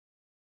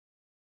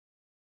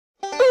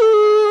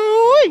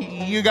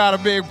you got a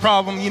big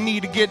problem you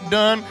need to get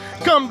done?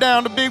 Come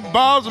down to Big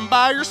Bob's and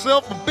buy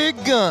yourself a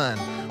big gun.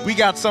 We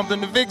got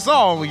something to fix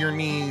all your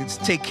needs,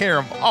 take care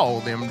of all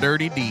them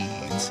dirty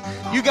deeds.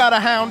 You got a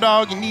hound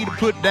dog you need to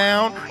put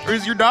down, or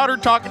is your daughter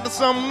talking to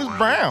someone who's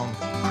brown?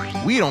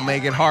 We don't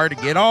make it hard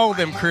to get all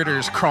them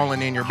critters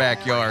crawling in your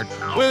backyard.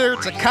 Whether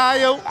it's a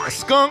coyote, a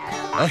skunk,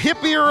 a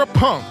hippie, or a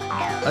punk.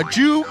 A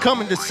Jew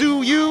coming to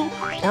sue you,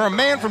 or a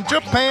man from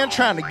Japan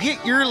trying to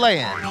get your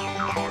land.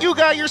 You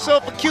got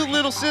yourself a cute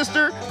little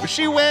sister, but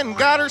she went and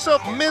got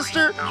herself a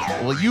mister.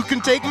 Well, you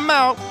can take them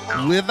out,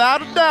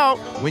 without a doubt,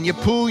 when you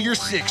pull your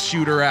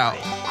 6-shooter out.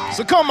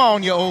 So come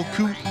on, you old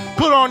coot,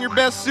 put on your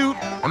best suit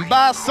and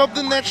buy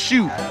something that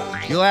shoot.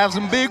 You'll have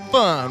some big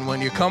fun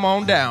when you come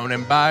on down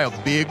and buy a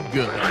big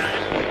gun.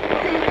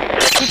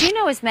 Did you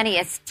know as many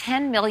as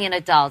 10 million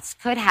adults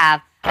could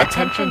have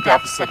attention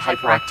deficit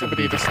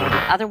hyperactivity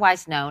disorder,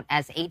 otherwise known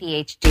as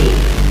ADHD?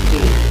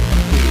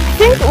 I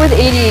think with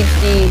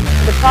ADHD,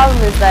 the problem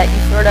is that you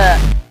sort of...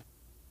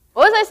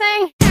 What was I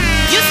saying?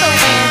 You so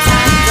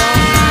fantastic,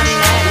 don't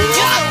matter.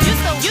 You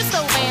so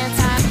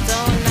fantastic,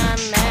 don't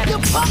matter.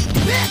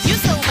 You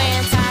so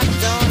fantastic,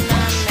 don't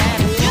matter. You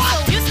so fantastic, don't matter.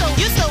 You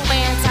so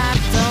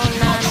fantastic,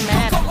 don't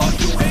matter. You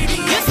so fantastic, don't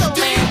matter. You so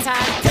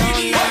fantastic,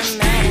 don't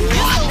matter.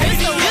 You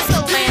so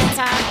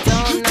fantastic,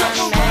 don't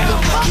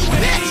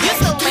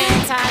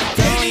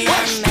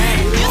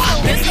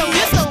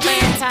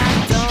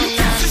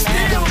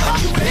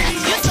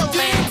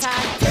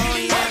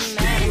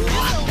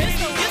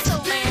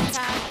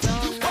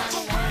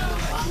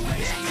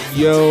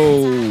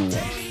Yo,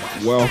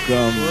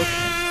 welcome.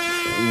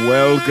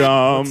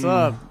 What's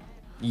up?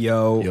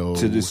 Yo,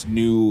 to this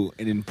new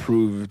and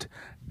improved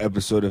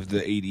episode of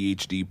the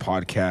ADHD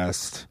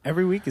podcast.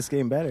 Every week it's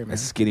getting better, man.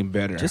 It's getting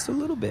better. Just a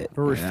little bit.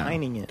 We're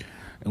refining it.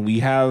 And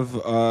we have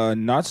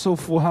not so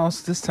full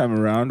house this time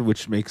around,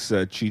 which makes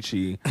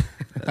Chi-Chi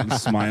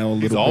smile a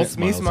little bit.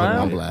 Me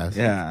smile?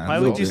 Yeah. Why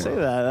would you say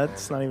that?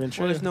 That's not even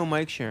true. Well, there's no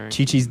mic sharing.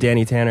 Chi-Chi's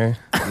Danny Tanner.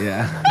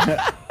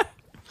 Yeah.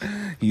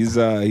 He's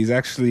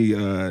actually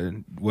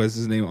what's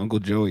his name? Uncle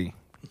Joey.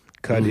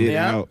 Cut it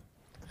out.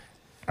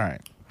 All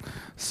right.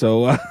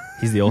 So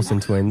he's the Olsen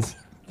twins.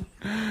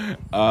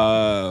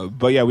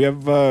 But yeah, we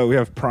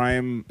have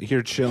Prime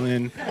here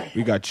chilling.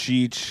 We got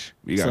Cheech.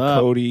 We got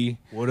Cody.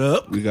 What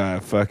up? We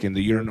got fucking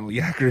the urinal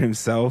yacker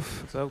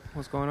himself. What's up?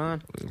 What's going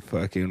on?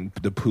 Fucking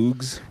the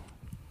Poogs.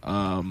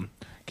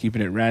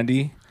 Keeping it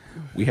Randy.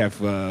 We have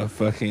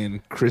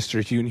fucking Chris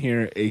Terhune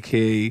here,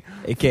 aka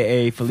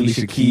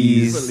Felicia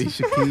Keys,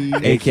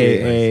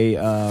 aka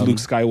Luke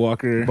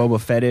Skywalker, Boba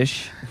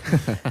Fetish,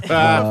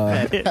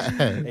 aka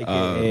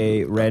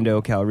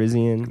Rando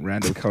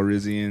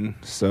Calrissian.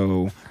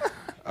 So,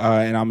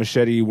 and I'm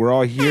Machete. We're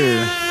all here.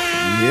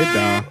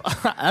 Yeah,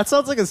 that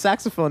sounds like a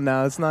saxophone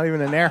now. It's not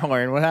even an air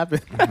horn. What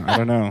happened? I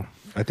don't know.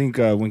 I think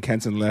when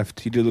Kenton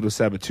left, he did a little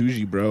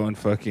Sabatucci, bro, and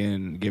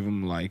fucking gave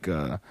him like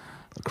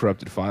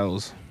corrupted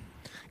files.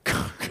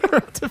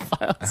 Corrupted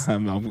files.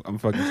 I'm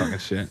fucking talking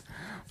shit.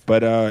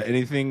 But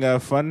anything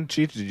fun,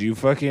 Cheech? Did you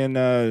fucking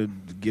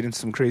get in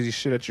some crazy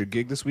shit at your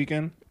gig this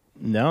weekend?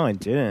 No, I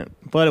didn't.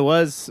 But it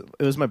was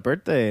my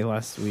birthday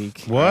last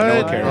week. What?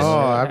 No one cares.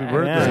 Oh, happy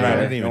birthday! Yeah. I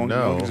didn't even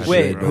know.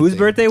 Wait, whose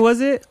birthday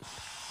was it?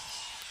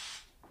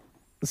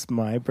 It's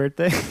my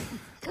birthday.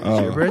 It's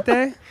your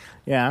birthday?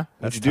 Yeah.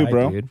 What'd you do,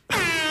 bro? Dude.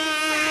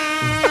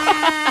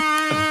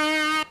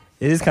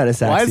 It is kind of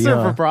sassy. Why is there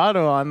huh?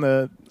 vibrato on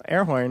the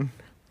air horn?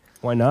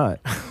 Why not?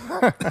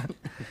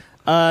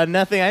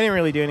 Nothing. I didn't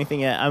really do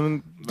anything yet.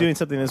 I'm doing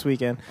something this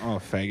weekend.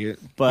 Oh, faggot.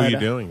 But, Who are you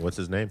doing? What's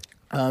his name?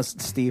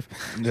 Steve.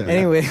 Yeah.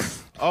 Anyway.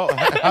 Oh,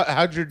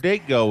 how'd your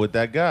date go with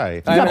that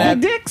guy? I haven't had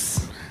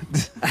dicks.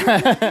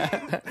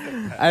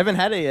 I haven't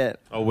had it yet.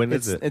 Oh, when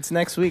is it? It's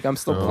next week. I'm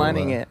still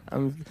planning it.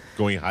 I'm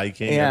Going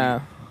hiking?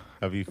 Yeah.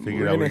 Have you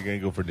figured out where you're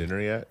going to go for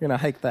dinner yet? gonna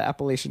hike the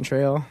Appalachian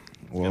Trail.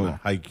 You're going to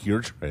hike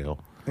your trail.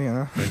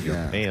 Yeah. In your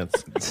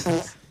pants.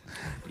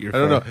 I I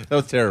don't know. That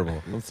was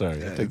terrible. I'm sorry.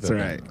 I take It's that all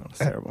back. right. It's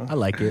terrible. I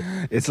like it.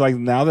 It's like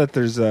now that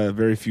there's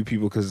very few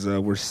people because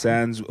we're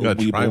sans You got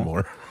to try Weeble.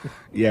 more.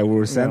 Yeah,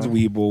 we're sans No.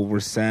 Weeble. We're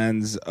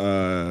sans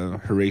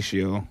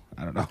Horatio.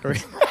 I don't know.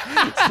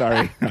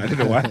 Sorry. I don't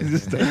know why.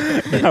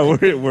 No,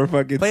 we're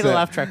fucking Play the set.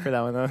 laugh track for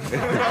that one though.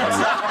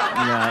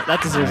 Yeah,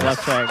 that deserves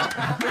laugh track.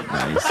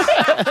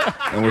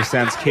 Nice. And we're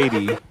sans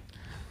Katie. What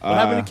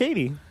happened to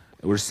Katie?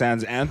 We're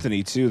sans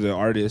Anthony too, the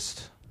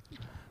artist.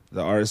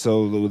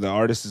 So the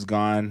artist is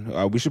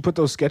gone. We should put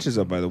those sketches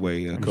up, by the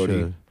way, Cody.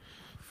 Sure.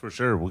 For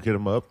sure. We'll get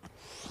him up.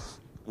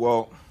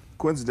 Well,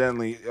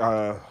 coincidentally,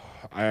 I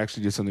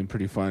actually did something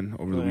pretty fun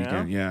over the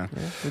weekend. Yeah.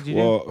 What'd you do?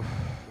 Well,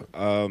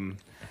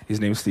 his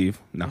name's Steve.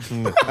 No.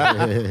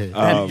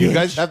 You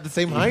guys have the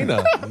same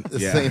hyena.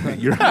 Yeah.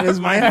 Your hyena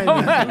is my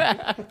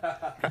hyena.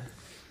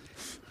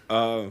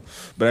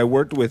 But I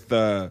worked with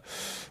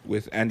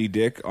Andy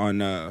Dick on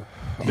Name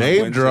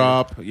Wednesday.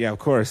 drop. Yeah, of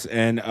course.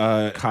 And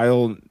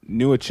Kyle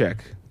Newacek.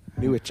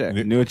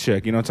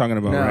 Newacek, you know what I'm talking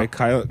about, No. right?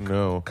 Kyle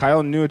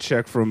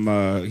Newacek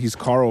from he's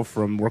Carl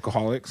from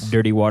Workaholics.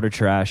 Dirty water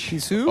trash.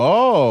 He's who? Oh,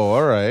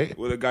 all right.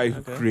 Well, the guy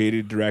who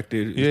created,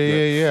 directed,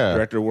 Yeah.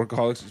 director of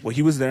Workaholics. Well,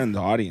 he was there in the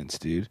audience,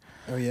 dude.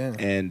 Oh yeah.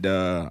 And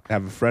I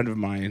have a friend of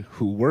mine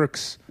who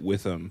works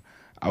with him.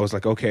 I was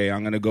like, okay,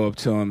 I'm gonna go up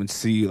to him and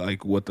see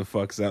like what the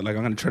fuck's that. Like,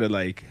 I'm gonna try to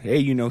like, hey,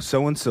 you know,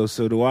 so and so,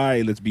 so do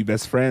I. Let's be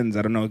best friends.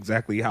 I don't know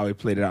exactly how I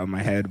played it out in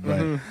my head,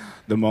 but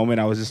the moment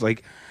I was just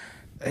like,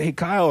 hey,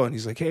 Kyle, and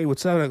he's like, hey,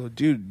 what's up? And I go,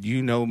 dude,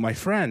 you know my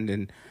friend,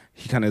 and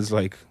he kind of is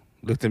like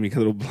looked at me a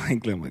little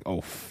blankly. I'm like,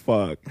 oh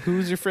fuck. Who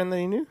was your friend that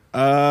you knew?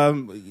 I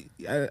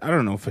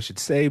don't know if I should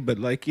say, but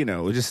like, you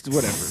know, just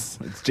whatever.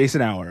 It's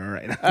Jason Hour, all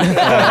right.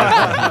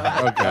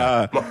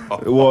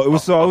 Well, it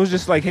was so I was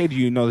just like, hey, do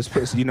you know this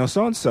person? You know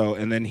so and so,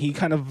 and then he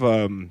kind of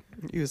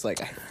He was like,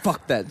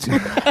 fuck that dude.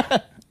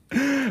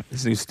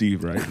 his name's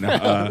Steve, right?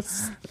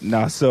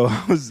 No, so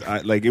it was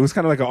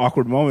kind of like an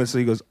awkward moment. So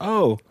he goes,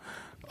 oh,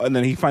 and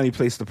then he finally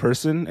placed the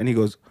person, and he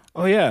goes,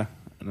 oh yeah,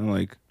 and I'm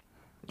like,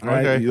 all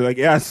right. Okay. You're like,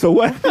 yeah, so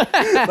what?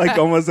 Like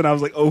almost, and I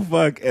was like, oh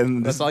fuck,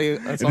 and That's all you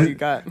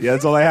got. Yeah,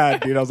 that's all I had,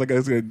 dude. I was like, I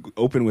was gonna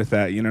open with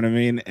that, you know what I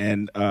mean?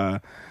 And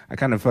I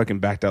kind of fucking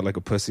backed out like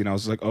a pussy, and I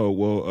was like, oh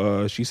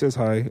well, she says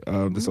hi.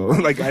 So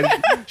like,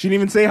 she didn't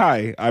even say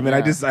hi. I mean,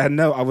 I had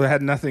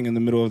nothing in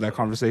the middle of that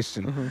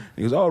conversation.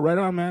 He goes, oh, right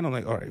on, man. I'm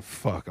like, all right,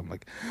 fuck. I'm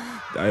like,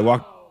 I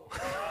walked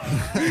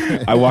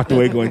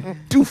away going,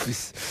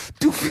 doofus.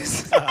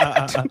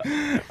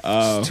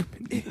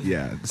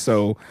 Yeah,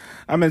 so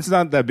I mean, it's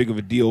not that big of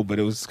a deal, but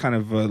it was kind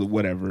of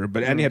whatever.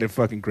 But Andy had a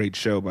fucking great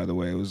show, by the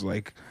way. It was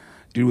like,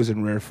 dude was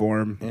in rare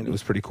form, and it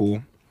was pretty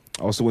cool.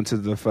 I also went to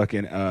the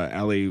fucking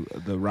LA,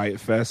 the Riot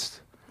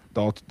Fest,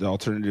 the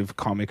alternative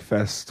comic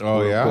fest.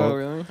 Oh, yeah? Oh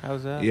really?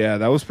 How's that? Yeah,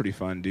 that was pretty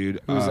fun, dude.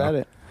 Who was at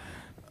it?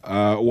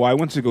 Well, I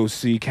went to go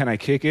see Can I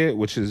Kick It,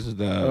 which is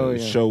the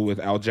yeah. show with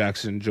Al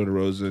Jackson, Joe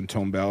DeRosa, and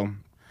Tone Bell.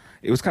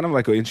 It was kind of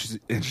like an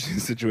interesting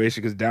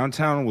situation because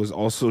downtown was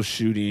also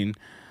shooting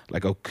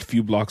like a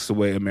few blocks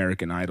away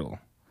American Idol.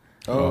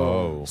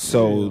 Oh.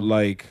 So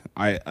like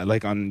I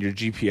like on your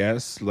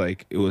GPS,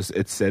 like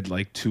it said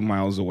like 2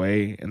 miles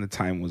away, and the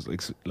time was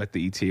like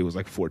the ETA was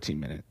like 14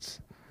 minutes.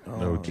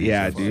 Oh, Jesus.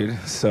 Yeah, dude.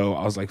 So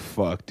I was like,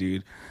 fuck,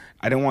 dude.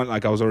 I didn't want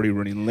I was already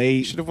running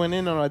late. Should have went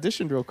in and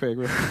auditioned real quick.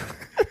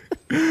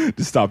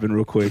 Just stop in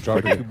real quick.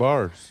 Drop a few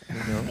bars.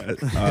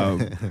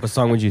 What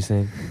song would you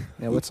sing?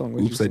 Yeah, what song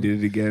would you Oops, I sing?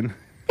 did it again.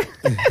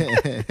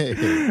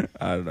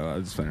 I don't know. I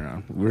was just playing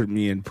around.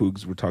 Me and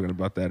Poogs were talking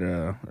about that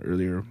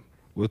earlier.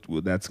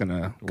 That's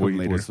gonna come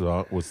later.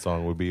 What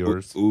song would be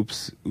yours?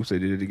 Oops, I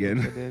did it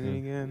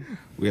again.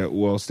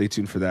 Well, stay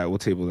tuned for that. We'll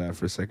table that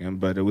for a second.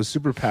 But it was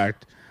super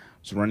packed. It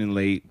was running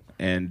late,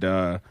 and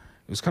it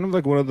was kind of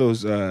like one of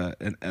those,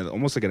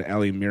 almost like an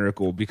LA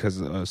miracle because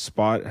a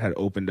spot had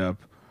opened up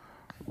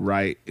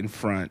right in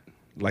front.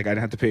 Like, I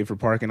didn't have to pay for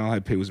parking. All I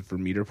had to pay was for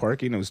meter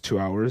parking. It was 2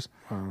 hours.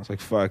 I was like,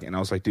 fuck. And I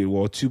was like, dude,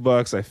 well,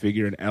 $2, I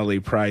figure an LA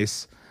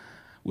price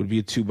would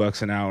be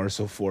 $2 an hour,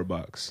 so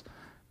 $4.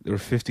 They were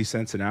 50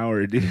 cents an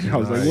hour, dude. I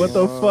was like, what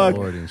the fuck?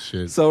 Lord and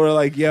shit. So we're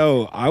like,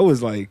 yo, I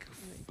was like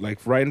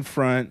right in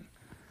front.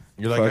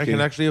 You're like, I can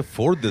actually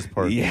afford this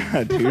parking.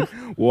 Yeah, dude.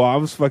 Well, I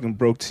was fucking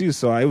broke too,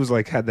 so I was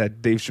like, had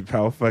that Dave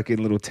Chappelle fucking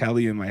little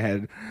tally in my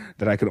head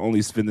that I could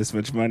only spend this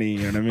much money.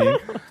 You know what I mean?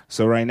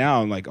 So right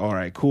now, I'm like, all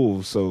right,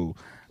 cool. So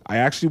I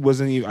actually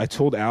wasn't even. I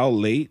told Al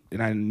late,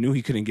 and I knew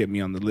he couldn't get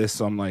me on the list.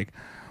 So I'm like,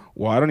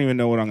 well, I don't even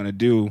know what I'm gonna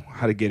do,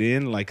 how to get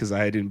in, like, because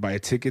I didn't buy a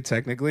ticket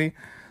technically.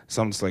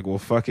 So I'm just like, well,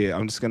 fuck it.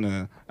 I'm just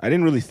gonna. I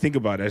didn't really think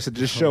about it. I said,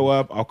 just show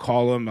up. I'll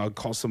call him. I'll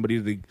call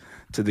somebody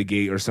to the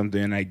gate or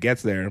something. And I get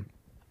there.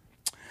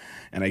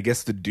 And I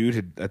guess the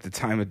dude at the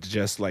time had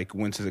just like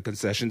went to the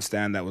concession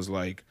stand that was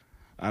like,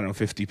 I don't know,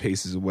 50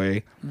 paces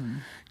away.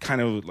 Kind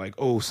of like,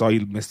 oh, saw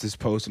you missed this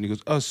post. And he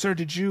goes, oh, sir,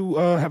 did you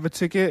have a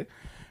ticket?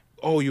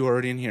 Oh, you're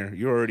already in here.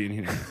 You're already in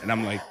here. And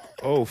I'm like,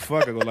 oh,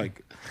 fuck. I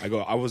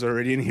go, I was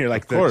already in here,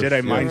 like the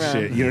Jedi mind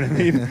shit. You know what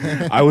I mean?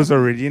 I was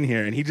already in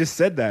here. And he just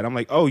said that. I'm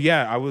like, oh,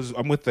 yeah,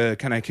 I'm with the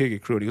Can I Kick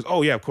It crew. And he goes,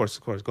 oh, yeah, of course.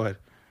 Go ahead.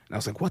 And I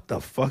was like, what the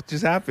fuck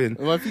just happened?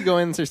 Well, if you go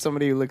in and there's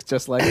somebody who looks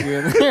just like you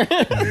in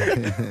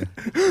there.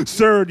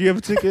 Sir, do you have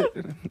a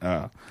ticket?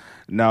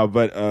 No,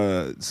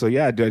 but so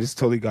yeah, dude, I just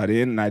totally got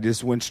in, and I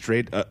just went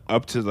straight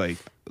up to like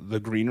the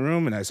green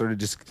room, and I sort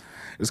of it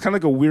was kind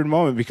of like a weird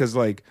moment because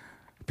like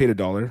I paid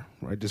 $1,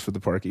 right, just for the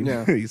parking.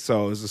 Yeah.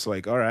 So it was just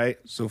like, all right,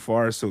 so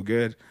far so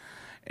good,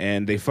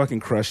 and they fucking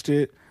crushed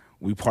it.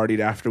 We partied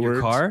afterwards.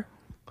 Your car?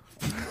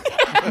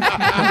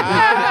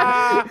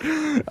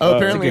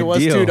 Apparently it was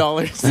deal.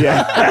 $2.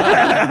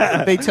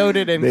 Yeah. They towed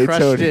it and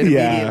crushed it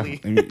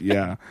immediately.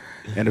 Yeah.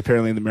 And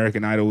apparently the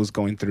American Idol was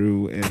going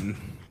through, and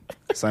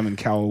Simon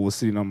Cowell was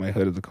sitting on my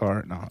hood of the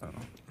car. No, I don't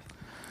know.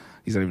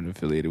 He's not even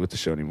affiliated with the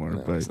show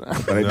anymore. But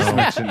I just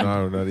mentioned,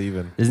 No, not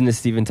even. Isn't it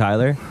Steven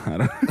Tyler?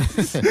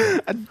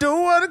 I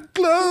don't want to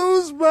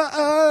close my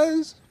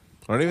eyes.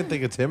 I don't even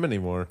think it's him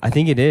anymore. I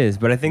think it is,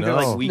 but I think they're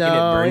like weakening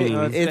No, it,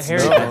 burning. it's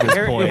Harry at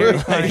this point.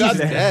 He's not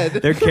dead.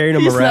 They're carrying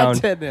him He's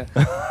around. not dead now.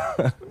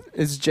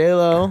 It's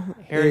J-Lo.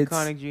 Harry it's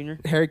Connick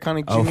Jr. Harry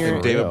Connick Jr. Oh, for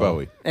And David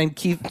Bowie. and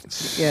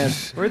Keith. Yeah,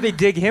 Where'd they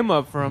dig him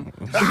up from?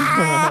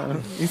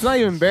 he's not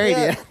even buried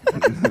yet.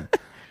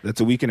 That's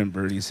a Weekend and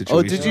Bernie Oh,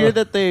 situation. did you hear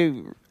that they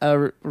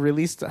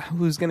released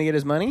who's gonna get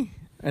his money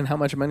and how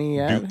much money he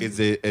had? Is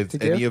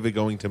give? any of it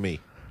going to me?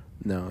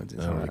 No, it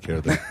I don't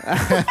really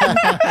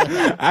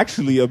care.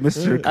 Actually,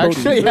 Mr. Cody.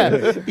 Actually,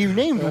 yeah, you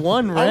named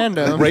one How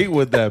random. great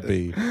would that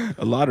be?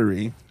 A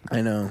lottery. I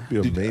know. Be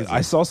amazing.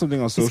 I saw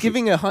something on social. He's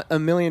giving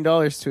 $1 million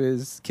to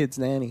his kid's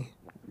nanny.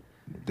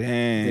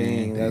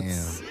 Dang.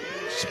 That's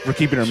For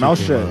keeping her mouth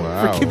shut.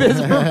 Wow.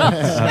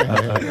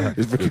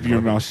 It's for keeping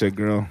your mouth shut,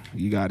 girl.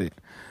 You got it.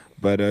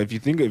 But if you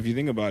think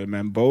about it,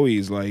 man,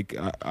 Bowie's like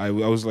I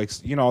was like,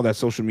 you know, all that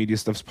social media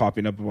stuff's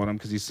popping up about him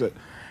because he said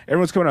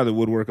everyone's coming out of the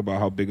woodwork about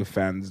how big of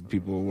fans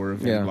people were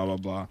of him, Yeah. blah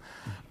blah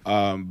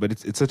blah. But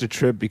it's such a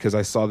trip because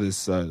I saw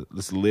this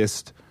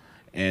list,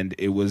 and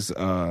it was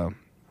all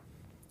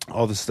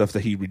the stuff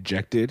that he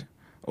rejected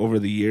over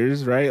the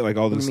years, right? Like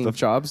all the stuff,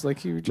 jobs like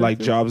he rejected? like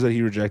jobs that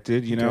he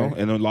rejected, you know. Okay.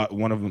 And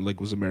one of them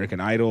like was American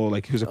Idol.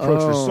 Like he was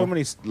approached for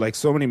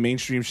so many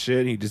mainstream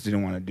shit. He just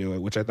didn't want to do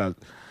it, which I thought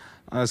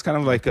it's kind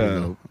of like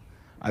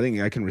I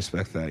think I can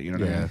respect that. You know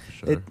what I mean? For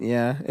sure.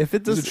 If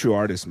it He's does, a true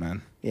artist,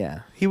 man.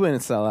 yeah, he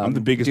wouldn't sell out. I'm the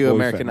biggest do Bowie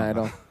American fan.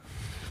 Idol.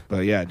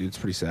 But yeah, dude, it's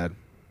pretty sad.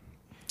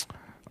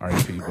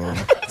 R.I.P. Bo.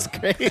 That's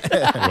great.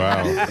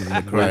 Wow.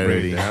 What Right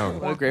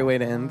a great way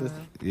to end this.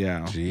 Yeah.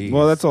 Jeez.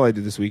 Well, that's all I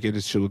did this weekend.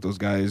 Just chill with those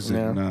guys,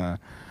 Yeah. and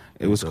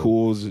it was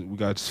cool. We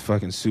got just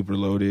fucking super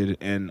loaded,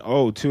 and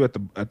too at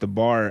the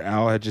bar,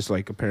 Al had just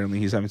like apparently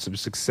he's having some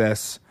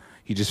success.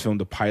 He just filmed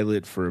a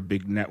pilot for a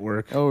big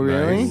network. Oh,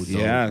 really? Nice.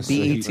 Yeah. so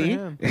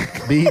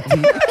BET?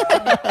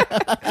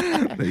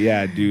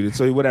 yeah, dude.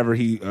 So whatever.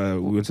 We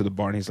went to the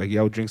bar and he's like,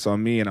 "Yo, drinks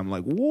on me," and I'm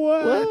like,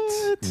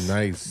 "What?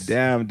 Nice.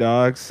 Damn,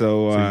 dog."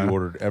 So, So you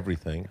ordered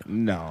everything.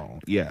 no,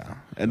 yeah,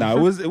 and it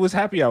was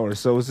happy hour.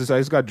 So it's just I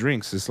just got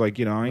drinks. It's like,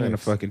 you know, I ain't gonna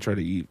Nice. fucking try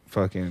to eat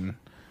fucking.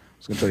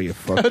 I was gonna try to get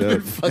fucked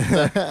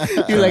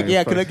up. You're like,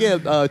 yeah, can I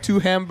get 2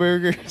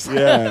 hamburgers?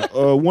 Yeah,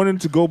 one in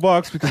to go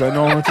box because I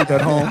know I'm gonna take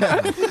that home.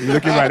 You're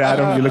looking right at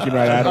him. You're looking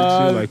right at him.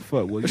 Too, like,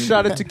 fuck. What A you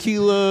shot do? of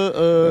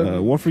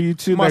tequila, one for you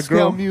too, that Moscow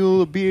girl.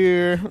 Mule, a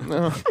beer.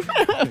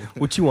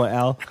 What you want,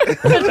 Al?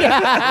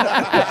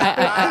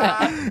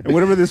 And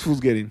whatever this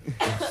fool's getting.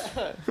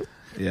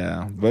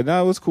 Yeah, but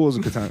no, it was cool. It was a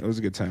good time. It was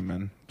a good time,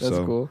 man. That's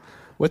So, cool.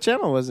 What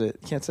channel was it?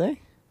 Can't say.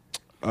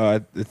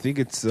 I think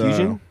it's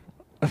Fusion?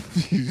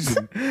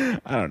 Fusion.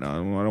 I don't know. I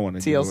don't want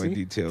to give away TLC?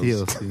 details.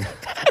 TLC.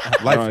 I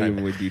don't want to give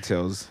away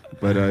details.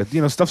 But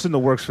you know, stuff's in the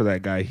works for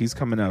that guy. He's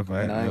coming up.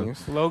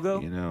 Nice. Logo?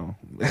 You know.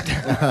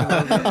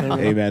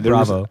 Hey man,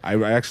 Bravo. I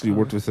actually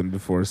worked with them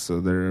before, so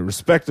they're a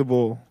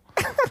respectable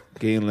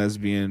gay and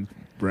lesbian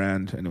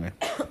brand. Anyway,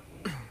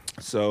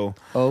 so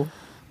Oh,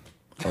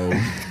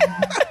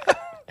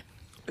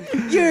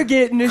 You're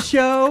getting a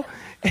show,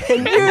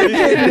 and you're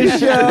getting a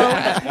show.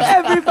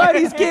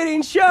 Everybody's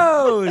getting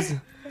shows.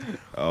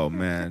 oh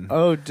man,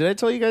 did I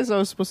tell you guys I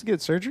was supposed to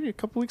get surgery a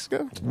couple weeks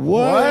ago?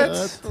 what?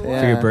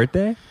 For your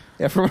birthday?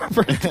 Yeah, for my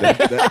birthday.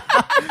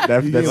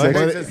 That's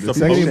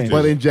Supposed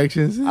Butt to.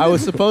 injections. I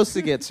was supposed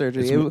to get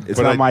surgery. It's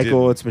But not I Michael.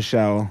 didn't. It's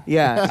Michelle.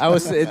 Yeah, I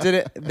was. It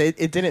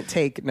didn't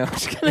take. No, I'm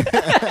just kidding.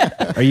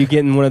 Are you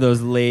getting one of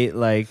those late,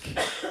 like,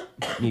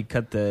 you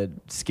cut the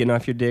skin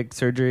off your dick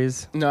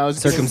surgeries? No, I was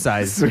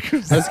Circumcised.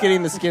 I was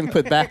getting the skin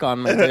put back on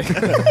my dick.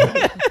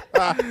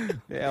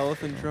 The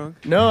elephant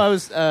trunk? No, I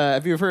was.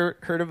 Have you ever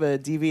heard of a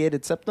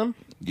deviated septum?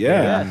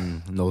 Yeah.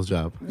 Nose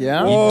job.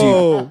 Yeah.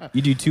 Whoa.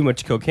 You do too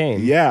much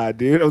cocaine. Yeah,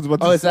 dude. I was about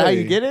to Oh, is that how say.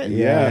 you get it?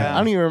 Yeah. I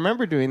don't even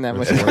remember doing that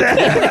much.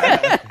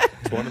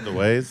 It's one of the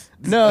ways.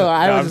 No,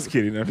 I'm was. just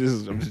kidding. I'm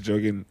just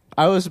joking.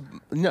 I was.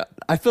 No,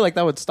 I feel like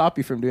that would stop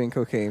you from doing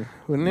cocaine,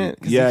 wouldn't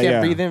it? 'Cause Yeah, you can't yeah.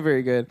 breathe in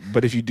very good.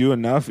 But if you do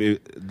enough, the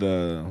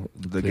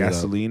it up.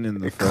 gasoline and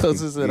the It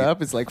closes it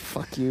up. It's like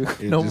fuck you,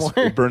 no more.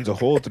 It burns a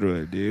hole through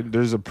it, dude.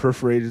 There's a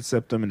perforated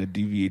septum and a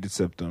deviated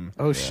septum.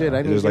 Oh shit!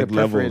 I need There's to get like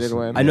a perforated levels.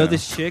 one. I know Yeah.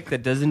 this chick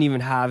that doesn't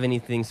even have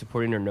anything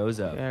supporting her nose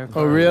up. Yeah,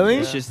 Oh really?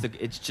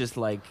 It's just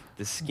like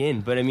the skin,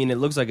 but I mean, it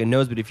looks like a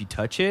nose. But if you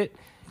touch it,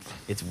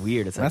 it's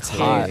weird. It's like That's clay.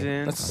 hot.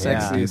 Yeah. That's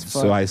sexy Dude, as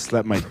fuck. so I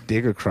slapped my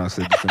dick across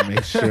it just to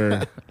make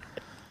sure.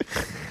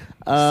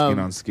 Skin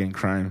on skin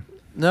crime.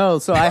 No,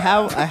 so I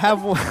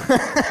have one.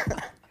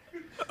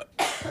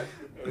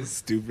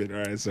 Stupid. All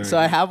right, sorry. So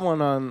I have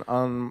one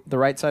on the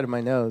right side of my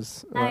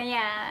nose. Oh,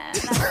 yeah.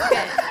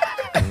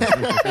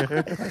 That's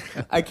good.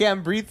 I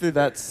can't breathe through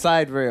that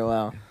side very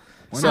well.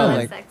 So So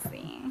like,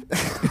 sexy.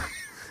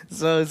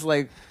 so it's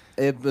like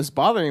it was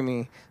bothering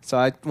me. So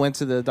I went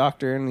to the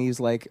doctor and he's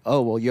like,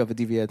 "Oh, well, you have a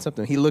deviated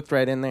septum." He looked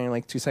right in there in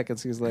like 2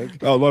 seconds. He was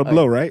like, a lot of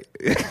blow, right?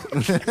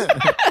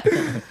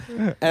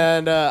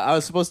 and I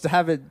was supposed to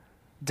have it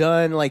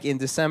done like in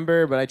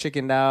December, but I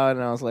chickened out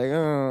and I was like, "Oh,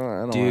 I don't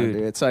want to Dude.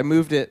 do it." So I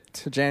moved it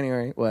to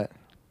January. What?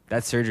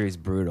 That surgery is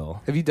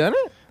brutal. Have you done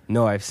it?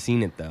 No, I've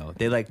seen it though.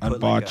 They like put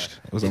Unbotched.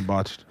 It was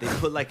unbotched. They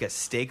put like a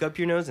stake up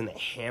your nose and they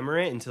hammer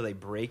it until they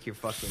break your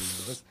fucking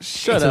nose.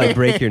 Shut until they up.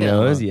 break your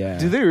nose. Yeah.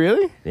 Do they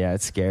really? Yeah,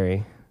 it's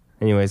scary.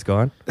 Anyways, go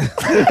on.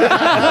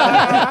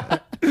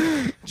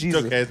 It's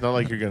okay. It's not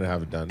like you're gonna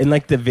have it done. In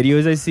like the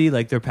videos I see,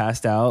 like they're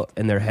passed out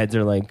and their heads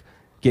are like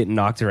getting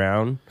knocked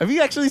around. Have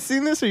you actually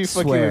seen this, or are you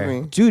fucking with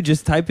me? Dude,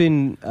 just type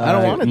in I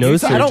don't want to.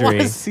 nose surgery. I don't want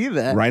to see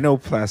that.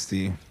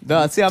 Rhinoplasty.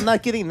 No, see, I'm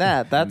not getting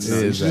that. That's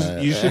You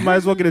should might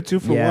as well get a 2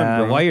 for 1, Yeah,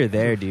 bro. while you're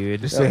there,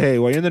 dude. Just say, hey,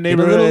 while you're in the Get a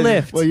neighborhood, little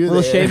lift. Well, A you're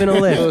little there. shave and a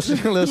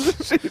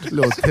lift.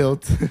 Little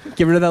tilt.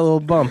 Get rid of that little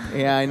bump.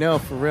 Yeah, I know,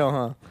 for real,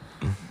 huh?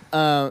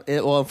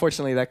 Well,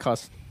 unfortunately, that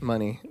costs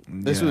money.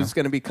 This Yeah. was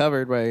going to be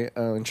covered by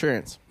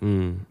insurance,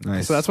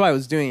 Nice. so that's why I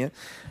was doing it.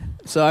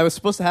 So I was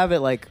supposed to have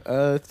it like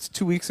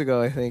 2 weeks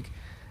ago, I think,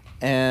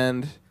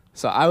 and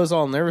so I was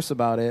all nervous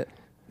about it.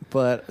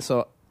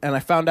 And I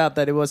found out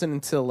that it wasn't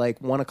until like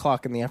 1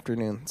 o'clock in the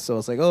afternoon. So I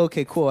was like, oh,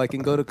 okay, cool. I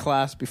can go to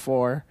class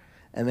before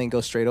and then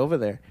go straight over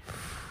there.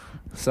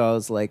 So I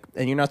was like,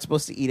 and you're not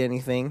supposed to eat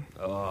anything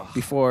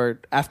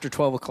after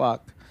 12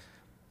 o'clock.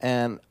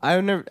 And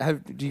I've never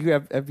have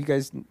you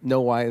guys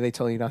know why they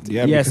tell you not to?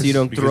 Yeah, Yeah, so you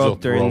don't because throw you'll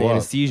up during the throw up.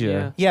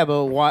 anesthesia. Yeah,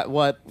 but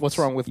what's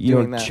wrong with You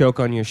doing don't that? choke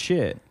on your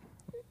shit.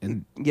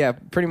 Yeah,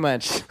 pretty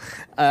much.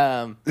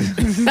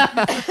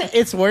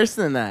 It's worse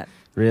than that.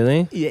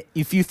 Really? Yeah,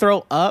 if you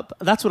throw up,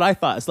 that's what I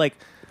thought. It's like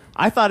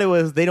I thought it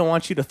was they don't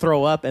want you to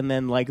throw up and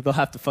then like they'll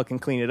have to fucking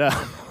clean it up.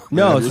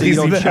 No, so you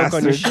don't lazy choke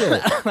on your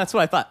bastard. shit. That's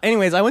what I thought.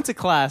 Anyways, I went to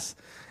class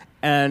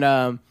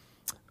and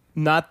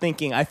not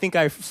thinking. I think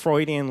I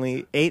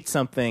Freudianly ate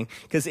something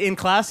because in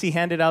class he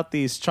handed out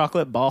these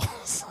chocolate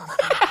balls.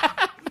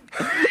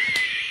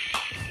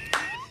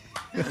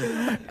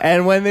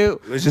 And when they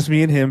It was just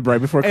me and him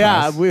right before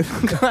yeah,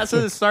 class.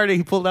 class started,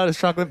 he pulled out his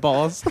chocolate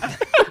balls,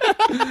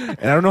 And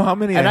I don't know how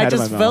many and I I had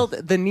just in my mouth.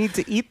 felt the need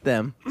to eat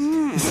them.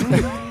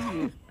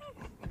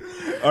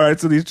 All right,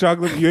 so you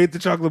ate the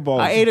chocolate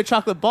balls. I ate a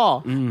chocolate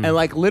ball, and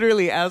like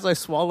literally as I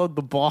swallowed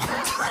the ball,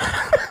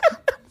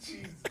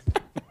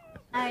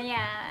 Oh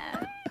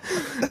yeah.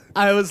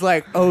 I was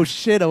like, "Oh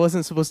shit! I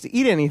wasn't supposed to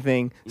eat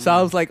anything." So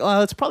I was like,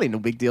 "Oh, it's probably no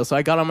big deal." So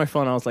I got on my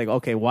phone. I was like,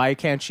 "Okay, why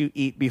can't you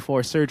eat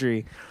before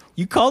surgery?"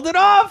 You called it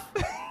off.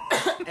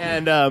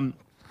 And I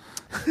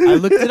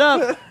looked it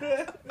up.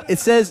 It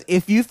says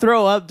if you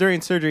throw up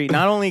during surgery,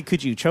 not only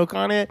could you choke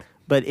on it,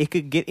 but it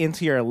could get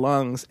into your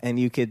lungs and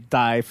you could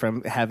die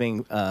from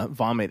having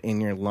vomit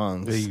in your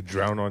lungs. Yeah, you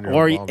drown on your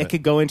Or vomit. it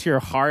could go into your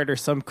heart or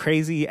some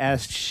crazy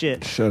ass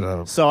shit. Shut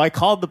up. So I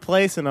called the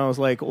place and I was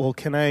like, well,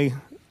 can I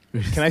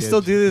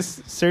still do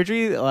this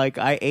surgery? Like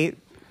I ate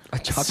a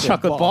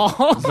chocolate ball.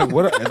 Like,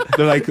 what?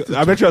 They're like,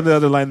 I bet you on the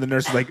other line, the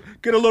nurse is like,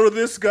 get a load of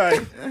this guy.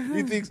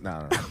 He thinks,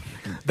 no.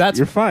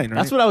 You're fine, right?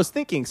 That's what I was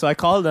thinking. So I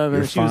called them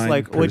You're and she was fine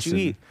like, what'd you person.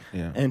 eat?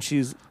 Yeah. And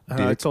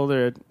I Dick. told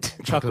her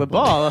a chocolate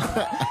ball.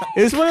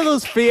 It was one of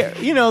those,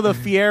 the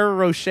Fier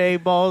Rocher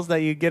balls that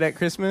you get at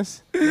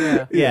Christmas.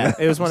 Yeah,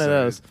 it was one of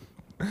those.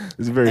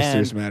 It's a very And-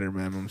 serious matter,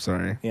 ma'am. I'm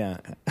sorry. Yeah.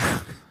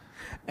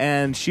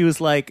 And she's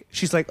like,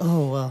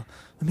 oh, well,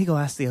 let me go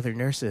ask the other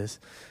nurses.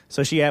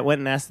 So she went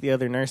and asked the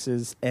other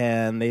nurses,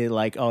 and they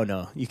like, oh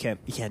no, you can't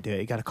do it.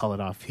 You got to call it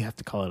off. You have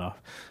to call it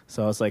off.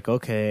 So I was like,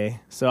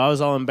 okay. So I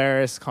was all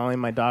embarrassed calling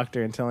my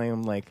doctor and telling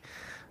him like,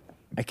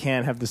 I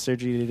can't have the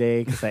surgery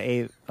today because I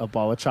ate a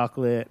ball of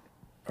chocolate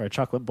or a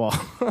chocolate ball.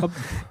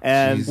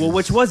 And Well,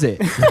 which was it?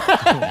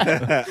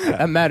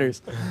 that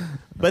matters.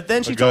 But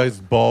then she a guy's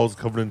balls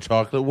covered in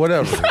chocolate,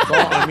 whatever.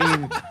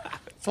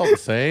 It's all the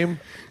same.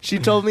 She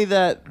told me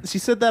that she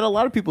said that a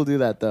lot of people do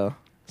that though,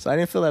 so I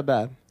didn't feel that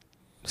bad.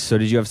 So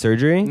did you have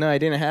surgery? No, I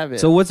didn't have it.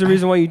 So what's the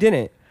reason why you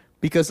didn't?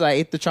 Because I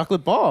ate the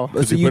chocolate ball.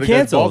 So you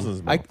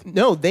canceled.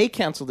 No, they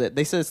canceled it.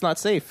 They said it's not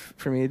safe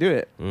for me to do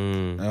it.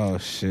 Oh,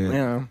 shit.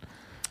 Yeah.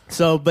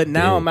 So, but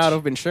now I'm Bitch. out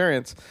of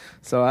insurance,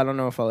 so I don't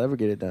know if I'll ever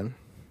get it done.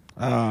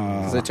 Ah.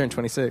 Because I turned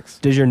 26.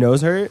 Does your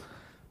nose hurt?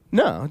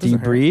 No, it Do you doesn't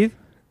hurt. breathe?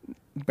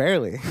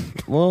 Barely.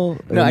 Well,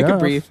 No, I can enough.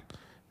 breathe.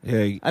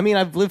 Yeah. I mean,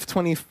 I've lived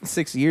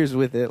 26 years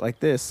with it like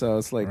this, so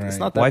it's like it's Right.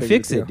 not that Why big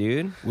fix of a it,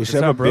 deal. dude? We It's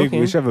should have not a big. broken.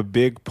 We should have a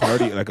big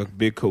party, like a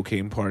big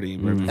cocaine party,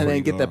 right before And then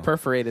you get go. that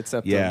perforated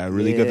septum. Yeah,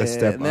 really get the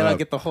step And then I'll up.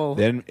 get the whole.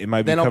 Then it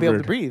might be Then I'll be able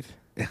to covered. breathe.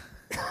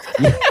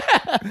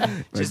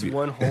 Just be-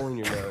 one hole in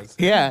your nose.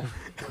 Yeah.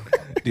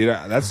 Dude,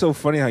 that's so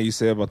funny how you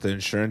say about the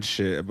insurance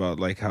shit, about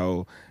like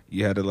how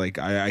you had to like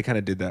I kind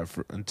of did that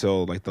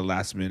until like the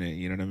last minute,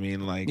 you know what I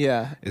mean? Like,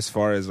 Yeah. as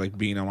far as like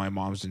being on my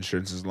mom's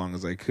insurance as long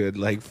as I could,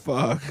 like,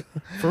 fuck.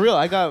 For real,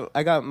 I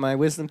got my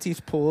wisdom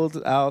teeth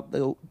pulled out,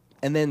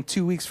 and then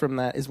 2 weeks from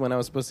that is when I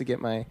was supposed to get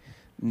my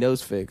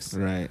nose fixed.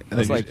 Right. I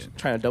was like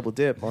trying to double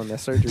dip on that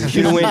surgery. You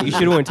should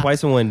have went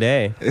twice in one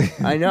day.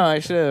 I know, I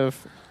should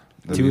have.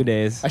 2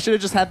 days. I should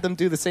have just had them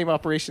do the same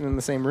operation in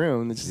the same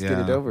room and just get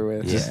it Yeah. over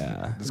with.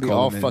 Yeah. Just Be call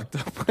all them in. fucked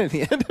up by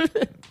the end of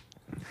it.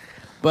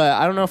 But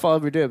I don't know if I'll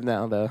ever do it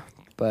now, though.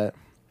 But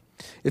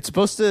it's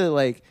supposed to,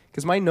 like,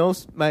 because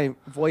my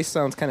voice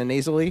sounds kind of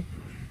nasally.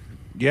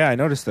 Yeah, I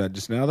noticed that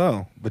just now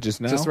though. But just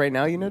now, Just right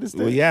now, you noticed it?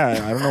 Well, yeah,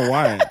 I don't know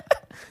why.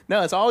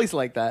 No, it's always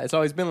like that. It's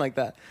always been like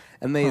that.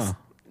 And they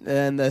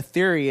And the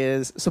theory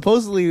is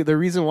supposedly the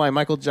reason why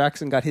Michael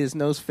Jackson got his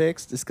nose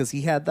fixed is because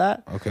he had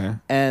that. Okay.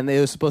 And it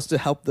was supposed to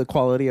help the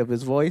quality of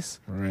his voice.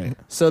 Right.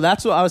 So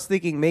that's what I was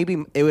thinking.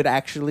 Maybe it would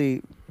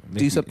actually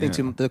do something yeah.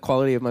 to the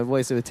quality of my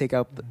voice. It would take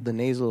out the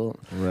nasalness,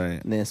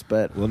 Right.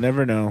 but We'll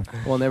never know.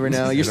 we'll never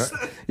know. You're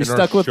And our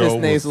stuck with this show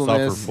will suffer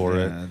nasalness. for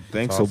it. Yeah,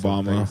 thanks, It's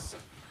awesome. Obama. Thanks.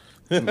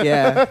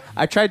 Yeah,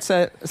 I tried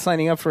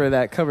signing up for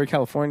that Cover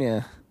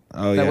California.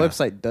 Oh, That yeah.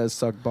 website does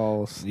suck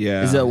balls.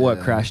 Yeah. Is that what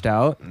crashed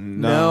out?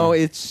 No,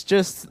 it's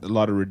just a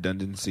lot of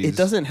redundancies. it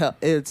doesn't help.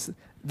 It's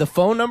the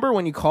phone number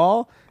when you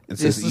call. It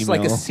It's says just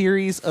like a email.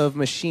 series of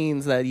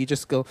machines that you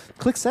just go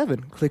click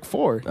 7, click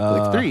 4,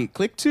 click 3,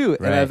 click 2,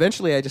 and right.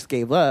 eventually I just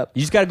gave up.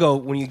 You just gotta go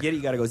when you get it.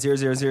 You gotta go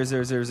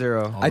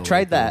 0000000. I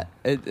tried that.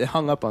 It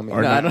hung up on me.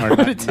 Or No, I don't know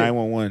what it did.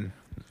 911.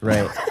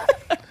 Right.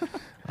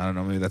 I don't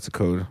know. Maybe that's a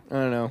code. I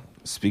don't know.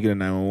 Speaking of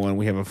 911,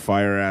 we have a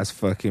fire ass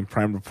fucking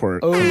Prime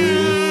Report. Oh.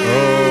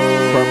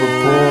 Prime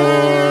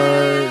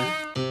Report.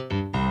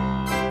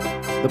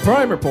 The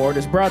Prime Report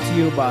is brought to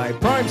you by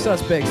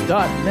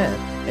PrimeSuspects.net,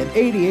 an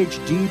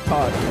ADHD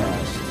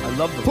podcast. I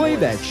love the Play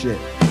voice. that shit.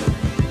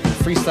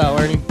 Freestyle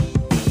learning.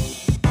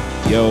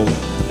 Yo,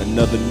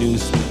 another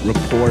news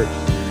report.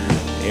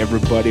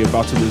 Everybody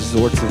about to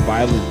resort to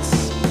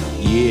violence.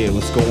 Yeah,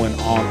 what's going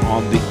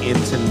on the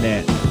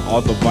internet?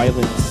 All the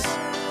violence.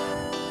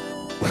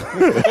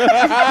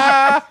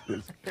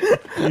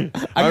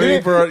 I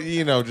mean, for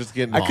just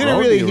getting. I couldn't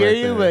really hear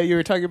you, but you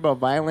were talking about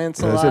violence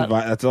a lot.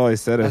 That's all I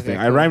said. I think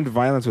I cool. rhymed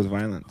violence with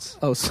violence.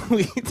 Oh,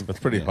 sweet. That's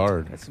pretty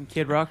hard. That's some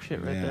Kid Rock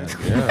shit right there.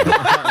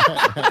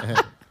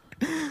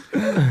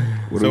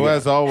 So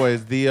as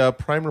always, the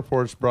Prime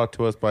Report is brought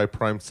to us by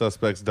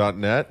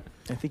PrimeSuspects.net.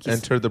 I think he's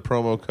Enter the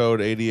promo code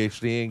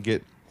ADHD and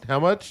get how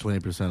much?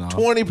 20% off.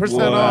 20%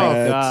 What?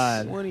 off.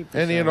 God. 20%.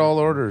 Any and all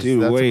orders.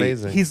 Dude, That's wait.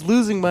 amazing. He's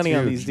losing money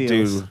on these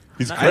deals. Dude,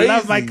 He's I crazy.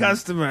 love my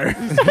customer.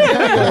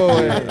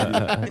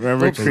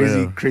 Remember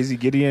crazy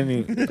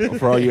Gideon?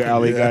 For all you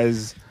alley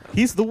guys,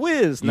 He's the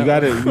whiz. you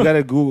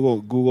gotta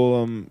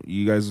Google him.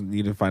 You guys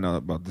need to find out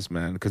about this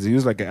man because he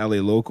was like an LA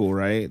local,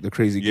 right? The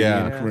crazy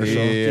Gideon Yeah.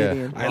 commercial.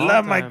 Yeah. I Long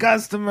love my time.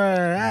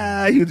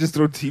 customer. He would just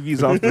throw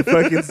TVs off the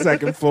fucking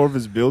second floor of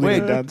his building Wait,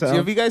 in downtown.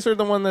 have you guys heard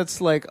the one that's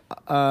like,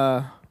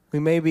 we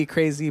may be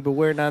crazy, but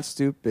we're not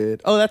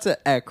stupid? Oh, that's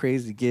at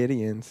Crazy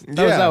Gideon's. That was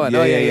that one.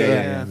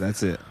 Yeah.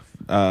 That's it.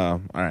 All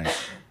right.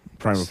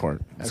 Prime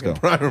Report. Let's go.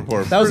 Prime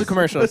Report. That was a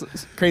commercial.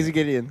 Crazy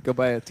Gideon. Go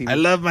buy a TV. I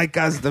love my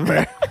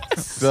customer.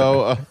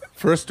 So,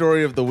 first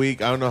story of the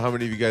week. I don't know how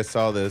many of you guys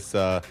saw this.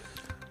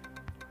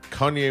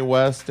 Kanye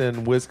West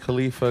and Wiz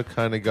Khalifa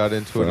kind of got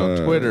into it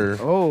on Twitter.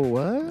 Oh,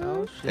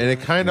 what? And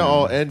it kind of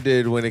all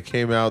ended when it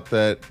came out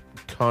that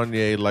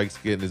Kanye likes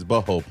getting his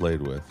butthole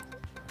played with.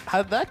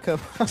 How'd that come?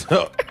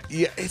 So,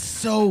 yeah, it's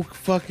so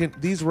fucking...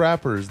 These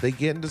rappers, they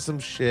get into some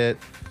shit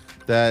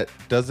that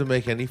doesn't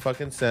make any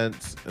fucking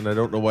sense, and I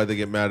don't know why they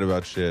get mad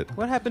about shit.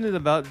 What happened to the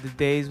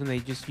days when they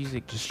just used to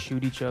just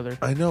shoot each other?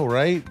 I know,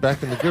 right?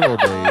 Back in the good old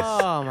days.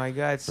 Oh my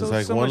god, it's It's so,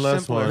 like so one much less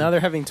simpler. one. Now they're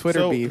having Twitter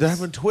So beefs. they're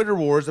having Twitter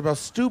wars about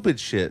stupid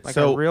shit. Like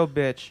so a real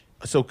bitch.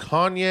 So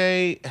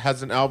Kanye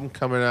has an album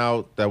coming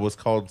out that was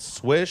called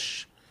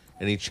Swish,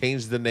 and he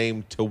changed the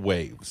name to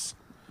Waves.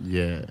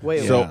 Yeah.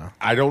 Wait, So Yeah.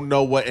 I don't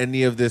know what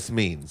any of this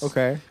means.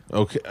 okay.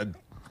 Okay.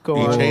 Go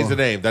He on. changed the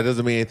name. That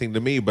doesn't mean anything to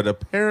me, but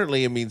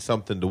apparently it means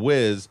something to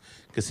Wiz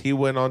because he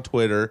went on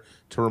Twitter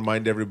to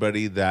remind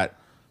everybody that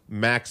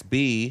Max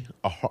B,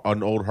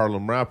 an old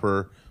Harlem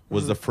rapper,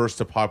 was the first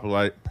to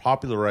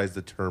popularize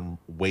the term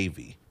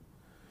wavy.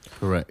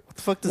 Correct. What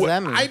the fuck does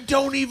that mean? I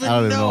don't even I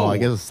don't know. know. I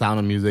guess it's Sound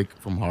of Music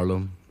from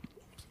Harlem.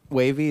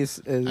 Wavy is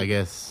I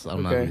guess.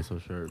 I'm not Okay. really so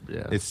sure.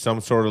 Yeah. It's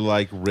some sort of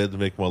like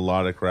rhythmic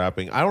melodic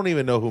rapping. I don't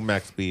even know who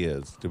Max B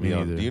is, to be Me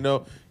honest. neither. Do you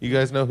know? You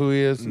guys know who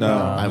he is? No.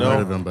 I've No?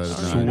 heard of him, but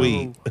no.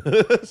 Sweet.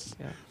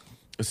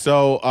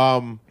 So,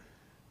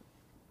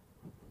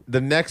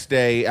 the next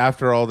day,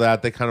 after all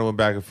that, they kind of went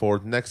back and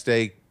forth. Next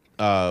day,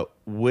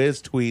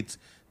 Wiz tweets,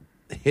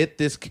 "Hit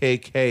this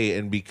KK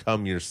and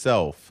become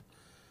yourself."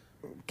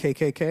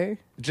 KKK?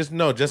 Just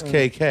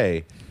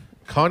KK.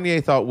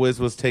 Kanye thought Wiz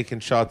was taking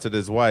shots at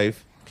his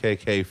wife,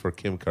 KK for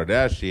Kim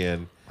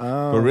Kardashian,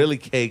 but really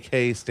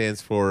KK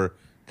stands for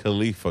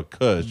Khalifa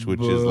Kush,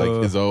 which is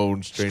like his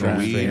own strain of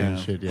weed, and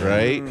shit, yeah.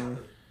 right?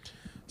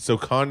 So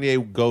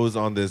Kanye goes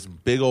on this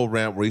big old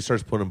rant where he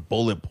starts putting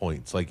bullet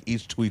points. Like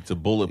each tweet's a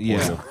bullet point.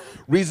 Yeah.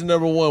 Of reason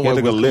number one, He had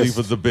why like a Wiz list.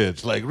 Khalifa's a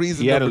bitch. Like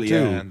reason He had number a- two,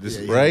 yeah, this-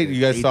 right? You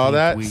guys saw 18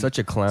 that? tweets. Such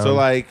a clown. So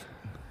like,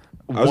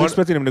 I was one-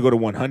 expecting him to go to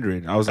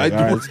 100. I was like, I-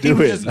 all right, let's he do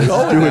was it. just Let's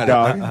going do at it, it.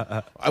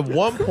 dog. At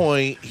one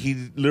point,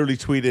 he literally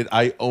tweeted,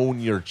 "I own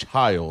your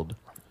child."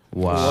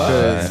 Wow.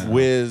 Because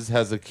Wiz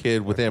has a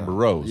kid with Amber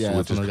Rose, Yeah,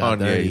 which is that's when it got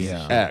dirty, Kanye's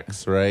yeah.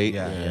 ex, right?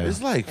 Yeah.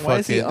 It's like Why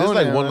does he fucking. There's own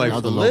like her? one life That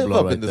was to a low live blow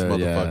up right in this there,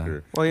 yeah.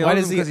 motherfucker. Well, he Why owns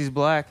does him he- because he's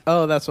black.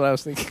 Oh, that's what I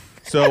was thinking.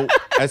 So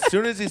as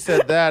soon as he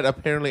said that,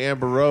 apparently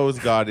Amber Rose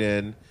got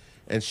in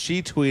And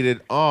she tweeted,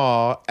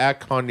 "Aw,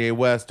 at Kanye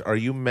West, are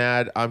you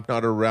mad I'm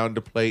not around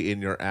to play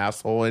in your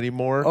asshole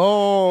anymore?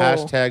 Oh.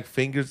 Hashtag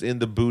fingers in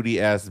the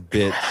booty ass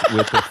bitch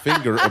with the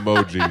finger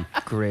emoji."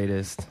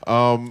 Greatest.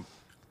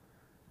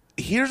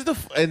 Here's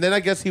and then I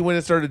guess he went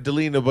and started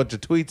deleting a bunch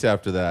of tweets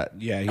after that.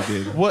 Yeah, he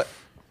did. What?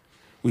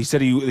 We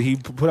said he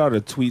put out a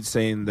tweet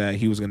saying that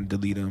he was going to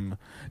delete him,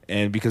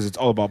 and because it's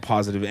all about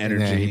positive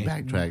energy. Yeah, he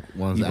backtracked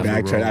once He after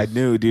backtracked. I Rose.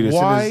 knew, dude. As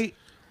Why? soon as,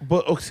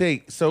 But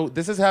okay, so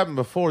this has happened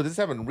before. This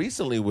happened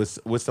recently with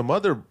some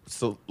other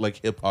like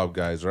hip hop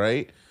guys,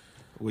 right?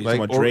 Wait, Like you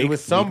talking about or Drake?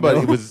 with somebody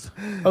Meek Mill? was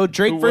Oh,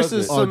 Drake who was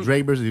versus it? Oh,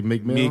 Drake versus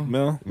Meek Mill. Meek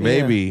Mill.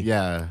 Maybe.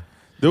 Yeah.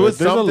 There was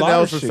There's a something lot of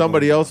else where shit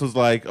somebody going on. else was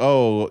like,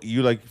 "Oh,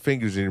 you like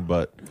fingers in your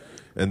butt,"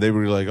 and they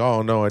were like,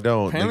 "Oh no, I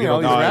don't." Apparently Like,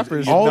 all these no,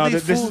 rappers- all no,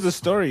 these this is fools- the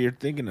story you're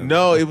thinking of.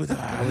 No, it was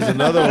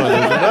another one. It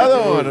was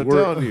another one. I'm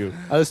telling you.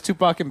 I was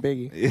Tupac and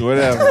Biggie.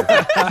 Whatever.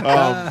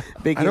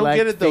 Biggie I don't liked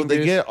get it though. They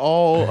fingers. get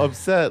all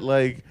upset,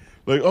 like,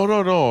 oh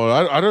no,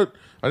 I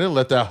didn't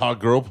let that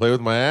hot girl play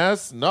with my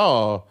ass.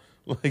 No,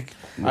 like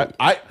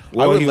I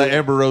would let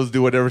Amber Rose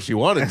do whatever she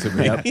wanted to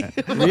me.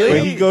 Really?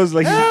 But he goes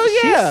like, Hell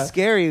yeah. she's- She's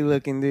scary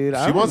looking, dude.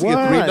 She wants to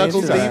get 3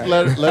 knuckles deep.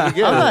 Let her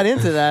get I'm it. not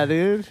into that,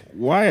 dude.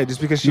 why?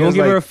 Just because she You was won't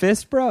give like, her a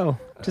fist, bro?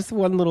 Just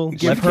one little.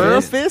 Give left her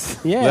a fist?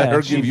 fist? Yeah. Let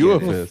her she give you a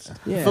can. fist.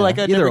 Yeah. I feel like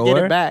I'd Either never get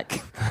or. it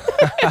back.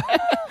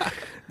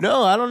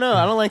 No, I don't know.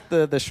 I don't like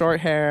the short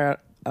hair.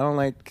 I don't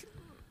know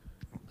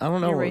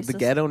You're the racist.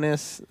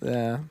 ghetto-ness.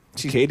 Yeah.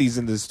 Katie's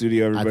in the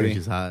studio. I Everybody, think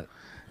she's hot.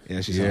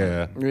 yeah, she's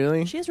Yeah.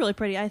 Really? She's really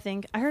pretty, I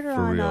think. I heard her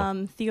For on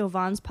real. Theo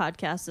Vaughn's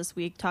podcast this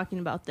week talking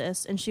about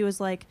this, and she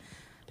was like,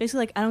 basically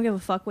like, I don't give a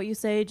fuck what you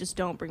say, just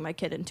don't bring my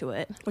kid into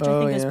it, which I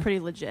Oh, think is yeah. pretty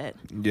legit.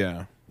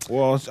 Yeah.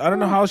 Well, I don't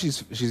know how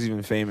she's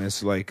even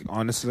famous. Like,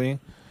 honestly.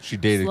 She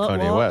dated Slut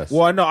Kanye walk? West.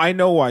 Well, I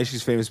know why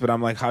she's famous, but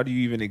I'm like, how do you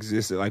even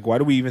exist? Like, why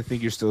do we even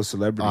think you're still a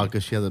celebrity?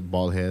 Because she has a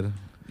bald head.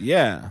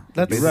 Yeah,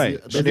 That's you're right.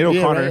 But Sinead yeah,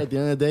 O'Connor. right, at the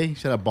end of the day,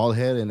 she had a bald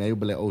head, and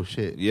everybody like, oh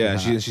shit. Yeah,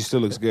 she's she still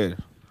looks good.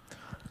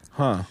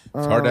 Huh?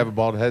 It's hard to have a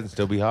bald head and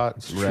still be hot.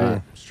 It's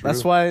true. It's true.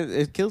 That's why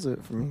it kills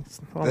it for me.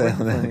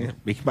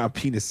 Make my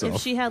penis If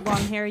soft. she had long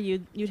hair,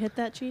 you'd hit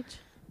that, Cheech?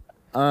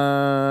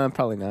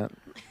 Probably not.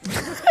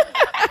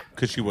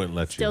 Because she wouldn't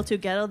let you. Still too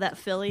ghetto, that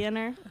Philly in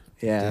her?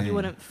 Yeah. You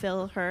wouldn't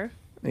fill her?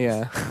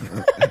 Yeah.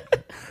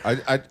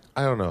 I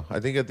don't know. I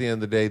think at the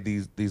end of the day,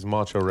 these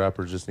macho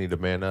rappers just need to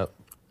man up.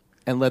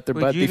 And let their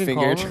Would butt you be even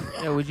call fingered. them?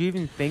 Yeah, would you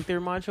even think they're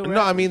macho? No,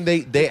 I mean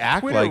they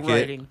act Twitter like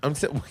writing. it. I'm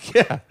saying,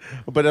 yeah,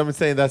 but I'm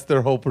saying that's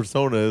their whole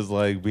persona is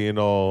like being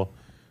all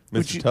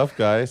Mr. Tough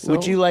Guy. So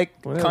Would you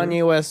like whatever.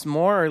 Kanye West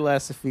more or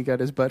less if he got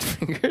his butt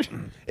fingered?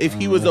 If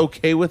he was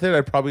okay with it,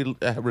 I'd probably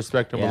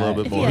respect him a little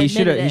bit If more. he He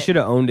should have. admitted He it. should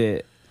have owned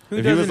it. Who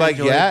If he was doesn't like,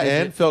 enjoy yeah,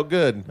 it? and felt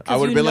good, I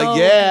would have you been like, know-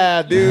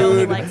 yeah, you know he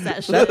dude. likes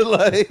that shit.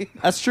 like,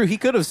 That's true. He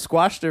could have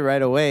squashed it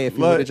right away if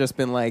he Like- would have just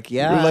been like,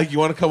 yeah. you're like, you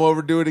want to come over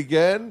and do it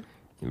again?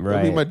 That'd be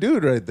Right. my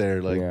dude right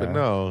there. Like, Yeah. but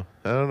no,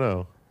 I don't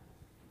know.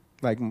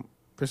 like,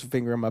 press a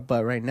finger on my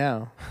butt right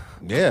now.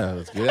 Yeah,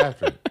 let's get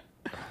after it.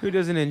 Who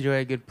doesn't enjoy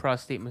a good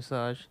prostate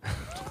massage?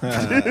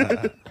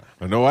 I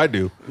know I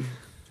do.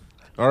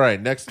 All right,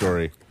 next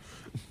story.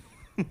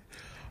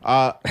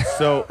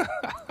 So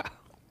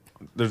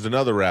there's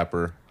another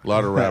rapper, a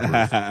lot of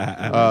rappers.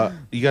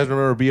 You guys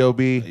remember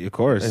B.O.B.? Of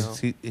course.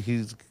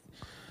 He's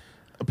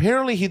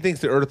apparently he thinks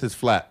the Earth is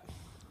flat.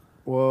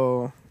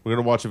 Whoa. We're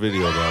gonna watch a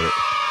video about it.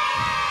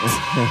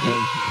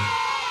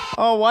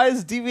 Oh, why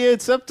is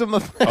deviated septum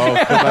up there?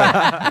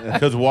 Oh,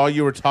 because while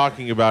you were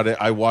talking about it,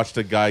 I watched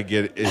a guy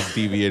get his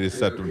deviated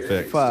septum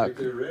fixed. Fuck.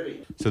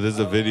 So this is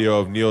a video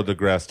of Neil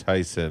deGrasse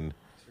Tyson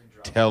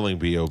telling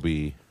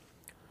B.O.B.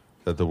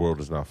 that the world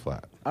is not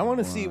flat. I want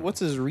to see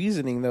what's his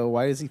reasoning, though.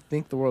 Why does he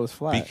think the world is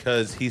flat?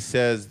 Because he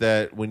says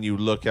that when you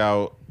look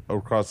out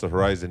across the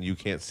horizon, you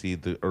can't see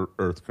the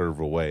Earth curve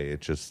away.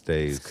 It just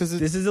stays. Because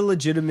This is a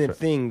legitimate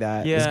thing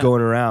that is Yeah.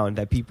 going around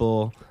that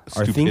people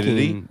are Stupidity?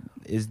 thinking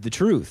is the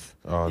truth,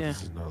 Oh, Yeah.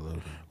 this is not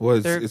loading. Well,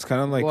 They're- it's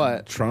kind of like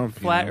What? Trump.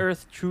 you Flat know?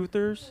 Earth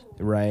truthers.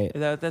 right?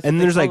 That's what And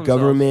they there's call like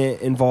themselves.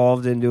 government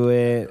involved into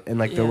it, and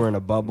like Yeah. they were in a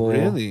bubble.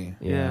 Really?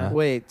 Yeah.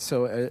 Wait,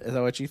 so is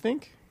that what you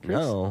think? Chris?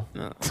 No.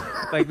 No.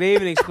 Like they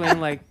even explain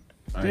like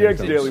DX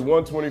Daily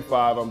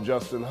 125, I'm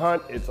Justin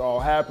Hunt. It's all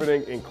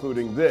happening,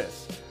 including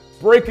this.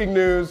 Breaking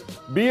news,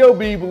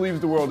 B.O.B. believes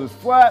the world is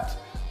flat.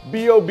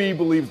 B.O.B.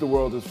 believes the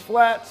world is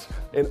flat.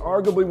 And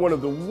arguably one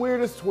of the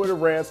weirdest Twitter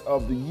rants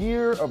of the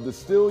year of the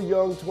still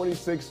young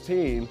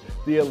 2016,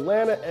 the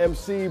Atlanta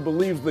MC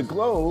believes the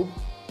globe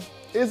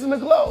isn't a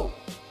globe.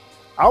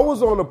 I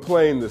was on a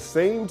plane the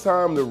same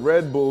time the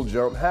Red Bull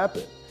jump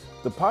happened.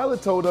 The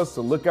pilot told us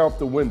to look out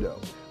the window.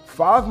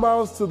 5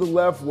 miles to the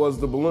left was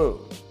the balloon.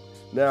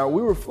 Now,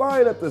 we were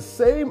flying at the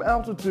same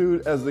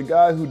altitude as the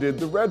guy who did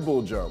the Red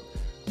Bull jump.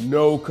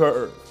 No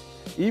curve.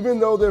 Even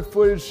though their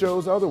footage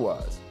shows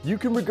otherwise. You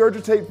can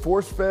regurgitate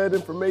force-fed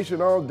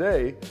information all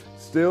day,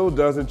 still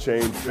doesn't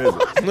change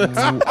physics.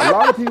 A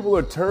lot of people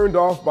are turned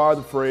off by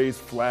the phrase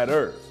flat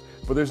earth,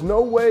 but there's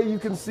no way you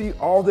can see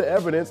all the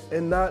evidence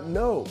and not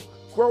know.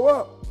 Grow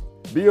up.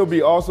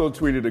 B.O.B. also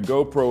tweeted a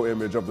GoPro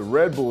image of the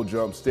Red Bull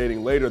jump,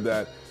 stating later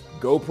that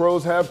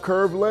GoPros have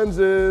curved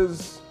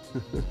lenses.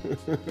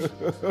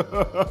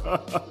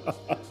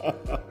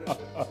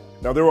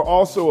 Now, there were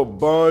also a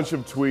bunch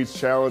of tweets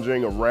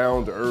challenging a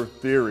round Earth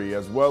theory,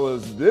 as well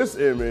as this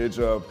image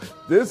of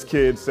this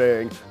kid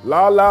saying,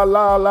 la la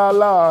la la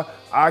la,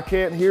 I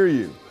can't hear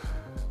you.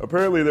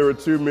 Apparently, there were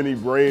too many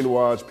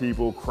brainwashed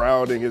people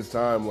crowding his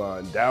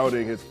timeline,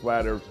 doubting his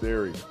flat Earth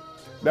theory.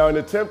 Now, in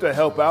an attempt to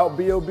help out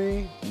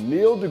B.O.B.,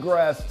 Neil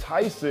deGrasse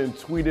Tyson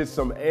tweeted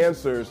some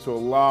answers to a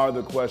lot of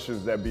the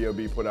questions that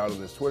B.O.B. put out on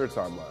his Twitter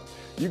timeline.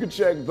 You can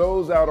check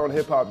those out on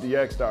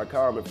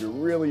hiphopdx.com if you're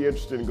really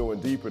interested in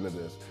going deep into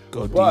this.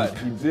 But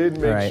he did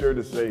make sure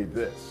to say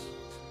this.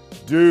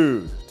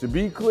 Dude, to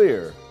be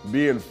clear,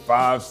 being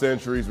 5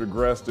 centuries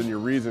regressed in your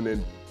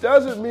reasoning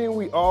doesn't mean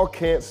we all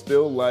can't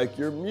still like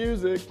your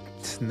music.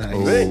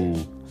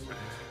 Nice.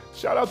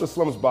 Shout out to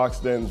Slums Box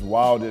Den's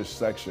Wildish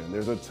section.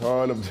 There's a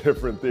ton of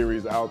different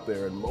theories out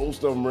there, and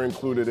most of them are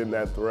included in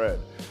that thread.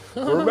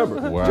 But remember,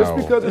 just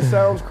because it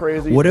sounds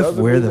crazy, What if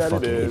doesn't we're mean the that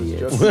fucking it is.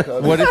 idiots? Just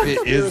because What it's if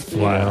it is conspiracy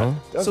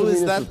flat? doesn't So mean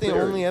is it's that a the theory.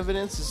 only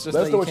evidence? It's just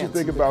That's that you what you can't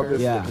think see the about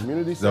this curve. the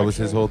community That was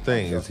his section. whole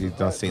thing. Is he's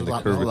not seeing the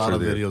There's curvature a lot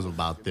of there. videos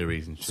about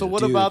theories and shit. So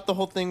what about the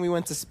whole thing we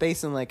went to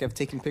space and like have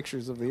taken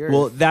pictures of the Earth?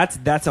 Well,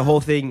 that's a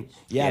whole thing.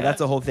 Yeah, Yeah. that's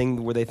a whole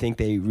thing where they think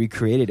they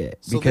recreated it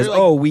So because they're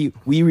like-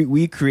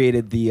 we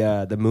created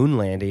the moon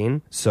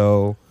landing.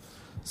 So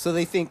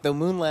they think the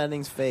moon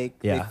landing's fake.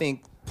 Yeah. They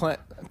think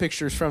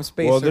pictures from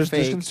space Well, are there's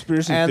fake.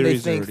 conspiracy and they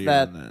theories think already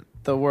that, on that.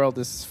 the world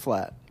is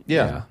flat.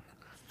 Yeah.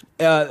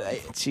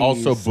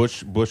 Also,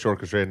 Bush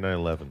orchestrated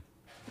 9/11.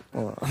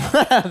 Well,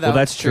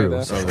 that's true.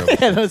 though. So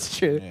Yeah, that's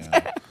true.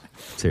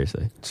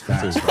 seriously, It's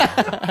fast.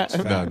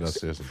 No,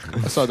 seriously.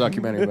 I saw a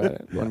documentary about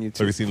it on YouTube.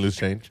 Have you seen Loose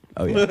Change?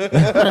 Oh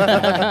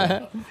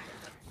yeah.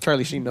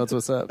 Charlie Sheen knows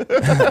what's up.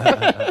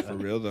 For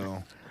real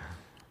though.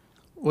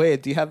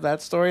 Wait, do you have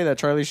that story that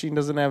Charlie Sheen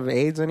doesn't have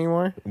AIDS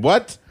anymore?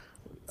 What?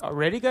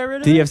 Already got rid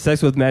of Did it? you have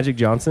sex with Magic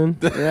Johnson?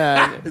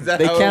 Yeah, that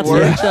they how it cancel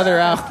works? each other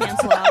out.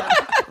 Cancel out.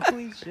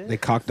 They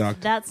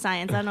cockdocked. That's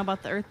science. I don't know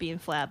about the Earth being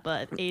flat,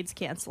 but AIDS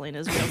canceling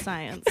is real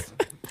science.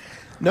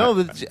 No,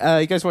 but,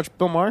 you guys watch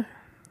Bill Maher?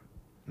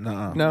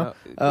 No. No.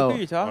 Who Oh, are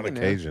you On talking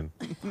to? occasion.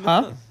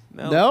 huh?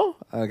 No. No?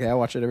 Okay, I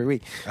watch it every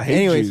week. I hate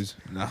Anyways, Jews.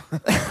 No.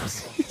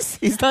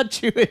 he's not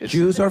Jewish.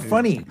 Jews are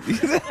funny.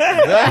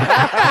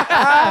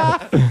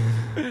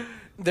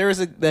 There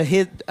was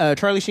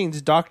Charlie Sheen's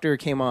doctor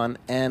came on,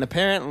 and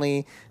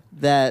apparently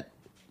that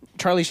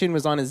Charlie Sheen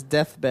was on his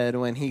deathbed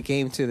when he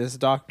came to this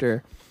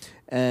doctor,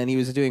 and he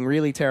was doing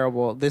really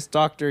terrible. This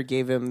doctor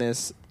gave him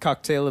this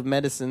cocktail of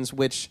medicines,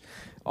 which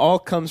all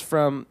comes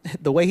from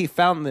the way he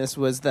found this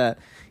was that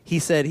he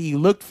said he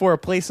looked for a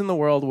place in the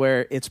world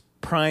where it's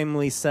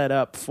primarily set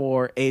up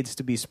for AIDS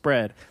to be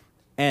spread,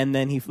 and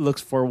then he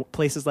looks for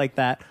places like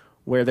that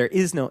where there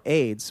is no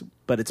AIDS,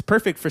 but it's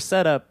perfect for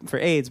setup for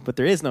AIDS, but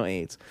there is no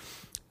AIDS.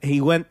 He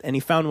went and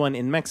he found one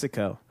in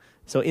Mexico.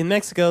 So in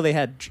Mexico, they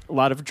had a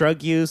lot of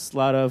drug use, a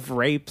lot of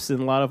rapes, and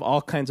a lot of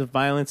all kinds of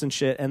violence and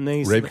shit. And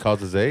they Rape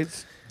causes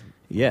AIDS?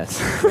 Yes,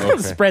 Okay.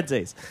 spreads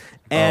AIDS.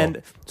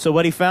 And so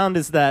what he found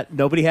is that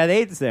nobody had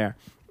AIDS there,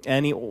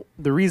 and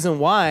the reason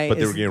why But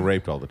they is were getting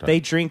raped all the time. They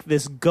drink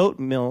this goat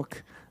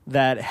milk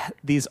that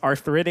these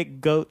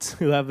arthritic goats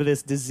who have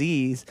this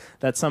disease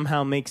that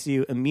somehow makes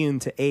you immune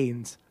to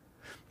AIDS.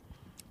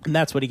 And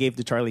that's what he gave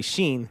to Charlie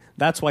Sheen.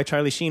 That's why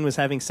Charlie Sheen was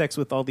having sex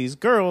with all these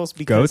girls,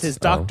 because Goats? his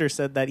doctor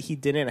said that he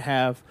didn't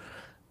have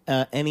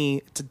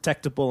any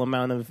detectable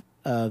amount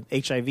of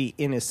HIV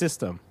in his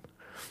system.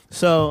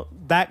 So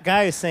that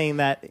guy is saying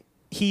that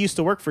he used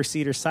to work for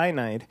Cedar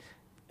Sinai,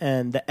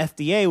 and the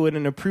FDA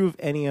wouldn't approve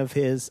any of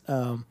his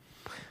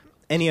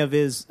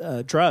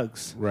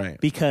drugs, Right.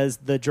 Because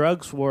the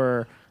drugs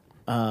were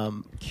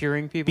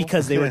curing people.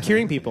 Because they were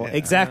curing people. Yeah.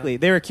 Exactly,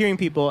 they were curing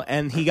people,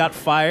 and he got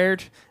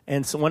fired.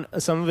 And so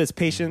some of his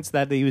patients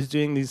that he was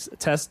doing these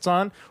tests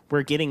on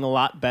were getting a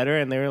lot better,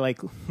 and they were like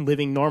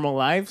living normal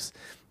lives.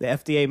 The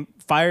FDA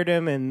fired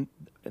him, and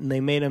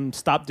they made him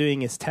stop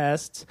doing his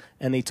tests,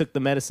 and they took the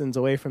medicines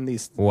away from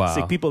these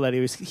sick people that he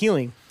was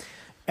healing.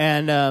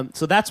 And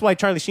so that's why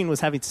Charlie Sheen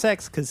was having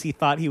sex, because he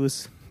thought he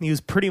was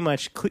pretty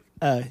much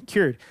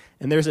cured.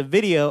 And there's a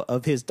video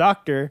of his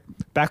doctor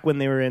back when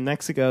they were in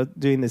Mexico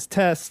doing this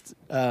test,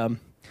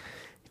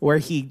 where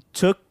he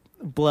took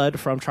blood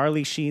from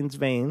Charlie Sheen's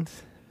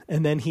veins,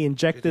 and then he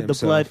injected the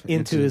blood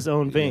into his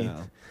own vein.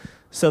 yeah.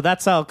 So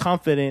that's how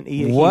confident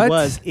he What?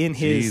 was in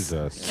his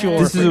Jesus. cure.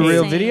 This is for a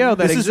real AIDS. video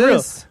that This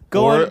exists. is real.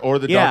 Go on. Or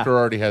the Yeah. doctor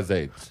already has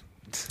AIDS.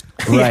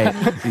 Right.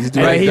 He's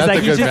doing Right. He's That's like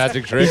a he's good just,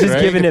 magic trick, he's just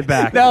right? giving it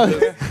back. No,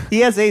 he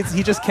has AIDS.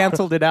 He just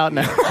canceled it out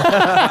now.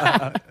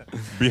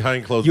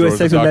 Behind closed You had doors,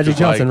 sex the with Magic doctor's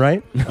Johnson,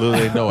 like, right?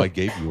 Literally, no, I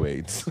gave you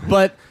AIDS.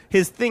 But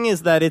his thing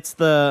is that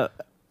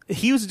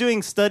he was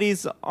doing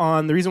studies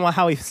on the reason why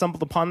how he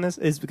stumbled upon this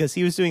is because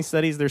he was doing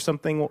studies. There's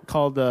something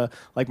called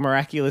like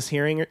miraculous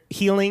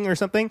healing or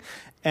something,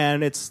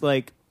 and it's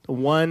like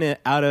 1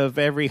 out of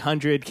every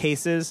 100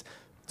 cases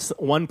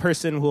one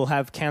person will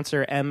have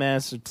cancer,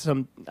 MS, or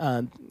some,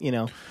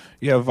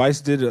 Yeah, Vice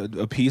did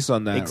a piece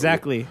on that.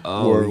 Exactly.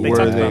 Where They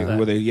talked about that.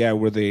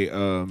 where they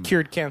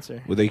Cured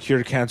cancer. Where they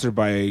cured cancer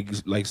by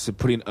like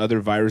putting other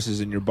viruses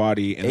in your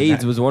body. And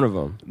AIDS was one of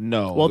them.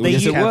 No, Well, it they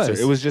was used- cancer. was.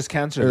 It was just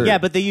cancer. Yeah,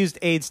 but they used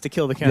AIDS to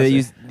kill the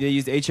cancer. They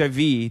used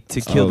HIV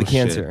to kill the shit.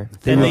 cancer.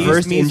 They And they used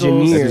reverse measles.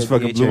 engineered. That just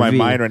fucking the blew my HIV.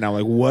 mind right now.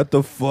 Like, what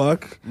the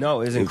fuck? No,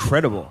 it was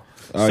incredible.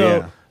 Oh so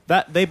yeah.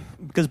 that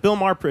because Bill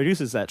Maher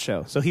produces that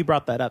show, so he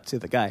brought that up to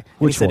the guy. And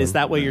Which he said, one? "Is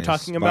that what you're Nice.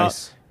 talking about?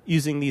 Vice.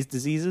 Using these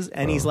diseases?"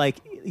 And he's like,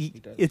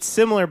 "It's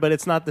similar, but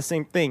it's not the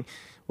same thing."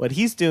 What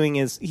he's doing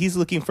is he's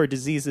looking for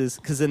diseases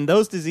because in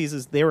those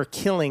diseases they were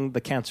killing the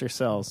cancer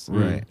cells.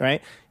 Right.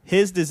 Right.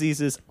 His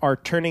diseases are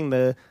turning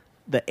the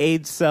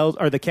AIDS cells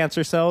or the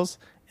cancer cells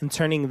and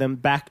turning them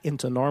back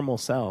into normal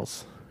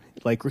cells,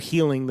 like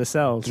healing the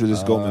cells Through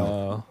this goat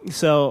milk.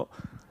 So,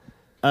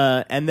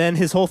 and then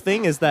his whole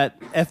thing is that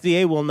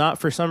FDA will not,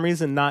 for some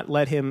reason, not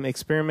let him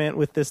experiment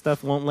with this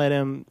stuff, won't let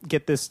him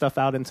get this stuff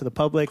out into the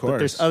public. But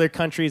there's other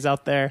countries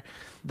out there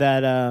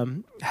that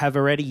have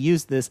already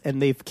used this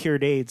and they've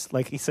cured AIDS.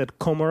 Like he said,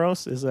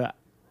 Comoros is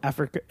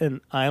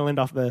an island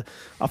off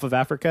of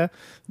Africa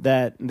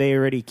that they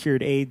already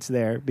cured AIDS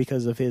there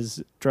because of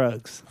his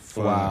drugs.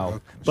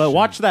 Wow. But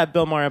watch that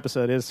Bill Maher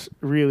episode. It's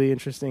really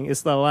interesting.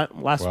 It's the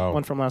last Wow.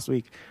 one from last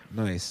week.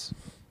 Nice.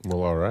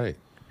 Well, all right.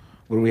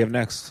 What do we have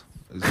next?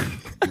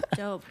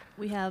 Dope.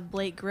 We have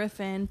Blake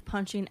Griffin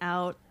punching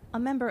out a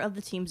member of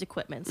the team's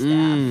equipment staff.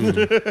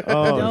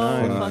 Oh,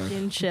 no nice.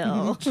 fucking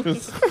chill.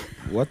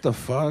 What the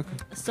fuck?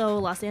 So,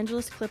 Los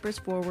Angeles Clippers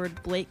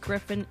forward Blake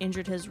Griffin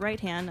injured his right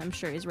hand. I'm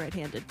sure he's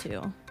right-handed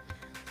too.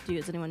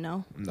 Does anyone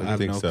know? I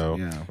think so.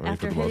 Yeah. I mean,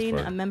 After for the most hitting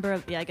part. a member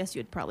of, I guess you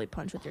would probably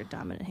punch with your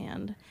dominant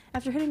hand.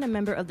 After hitting a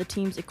member of the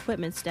team's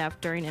equipment staff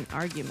during an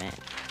argument.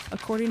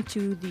 According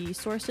to the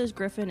sources,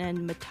 Griffin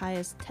and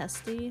Matthias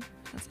Testi,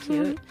 that's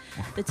cute,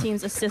 the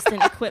team's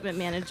assistant equipment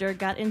manager,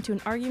 got into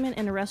an argument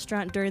in a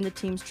restaurant during the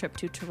team's trip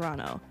to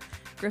Toronto.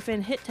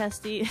 Griffin hit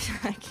Testi,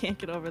 I can't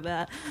get over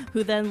that,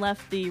 who then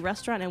left the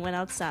restaurant and went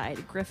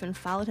outside. Griffin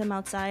followed him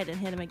outside and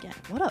hit him again.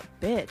 What a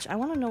bitch. I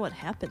want to know what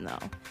happened,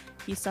 though.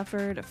 He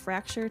suffered a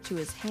fracture to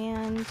his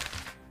hand.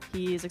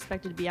 He is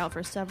expected to be out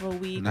for several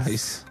weeks.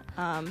 Nice.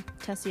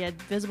 Tessie had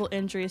visible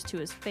injuries to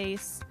his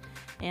face,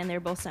 and they were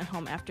both sent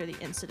home after the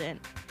incident.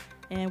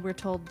 And we're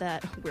told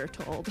that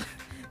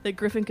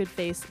Griffin could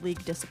face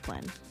league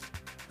discipline.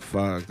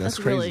 Fuck, that's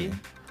crazy. really.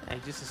 I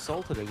just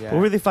assaulted a guy.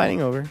 What were they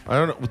fighting over? I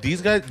don't know.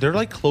 These guys, they're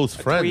like close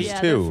friends Yeah,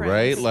 too, they're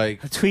right? friends.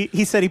 Like, A tweet.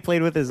 He said he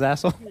played with his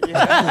asshole.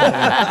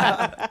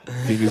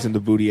 Fingers in the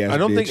booty ass. I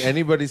don't bitch. think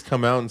anybody's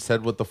come out and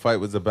said what the fight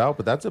was about,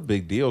 but that's a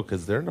big deal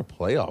because they're in a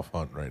playoff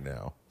hunt right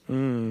now.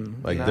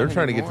 Like Not they're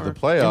trying to get to the anymore.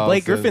 playoffs. And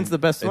Blake Griffin's the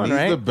best and one, he's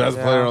right? the best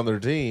Yeah. player on their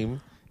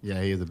team.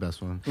 Yeah, he is the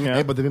best one. Yeah.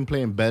 Hey, but they've been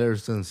playing better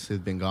since he's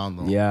been gone,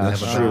 though. Yeah, they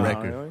that's have a true. better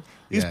record. Really?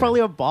 He's Yeah. probably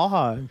a ball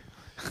hog.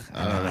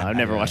 I don't know. I've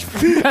never watched.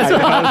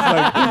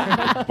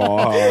 Ball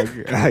hog.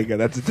 Like,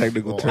 that's a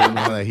technical term.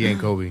 He ain't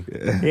Kobe.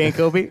 He ain't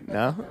Kobe.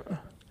 No.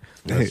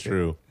 That's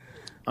true.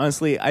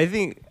 Honestly, I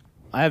think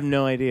I have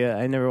no idea.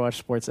 I never watched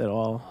sports at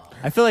all.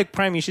 I feel like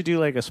Prime, you should do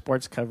like a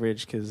sports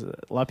coverage because a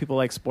lot of people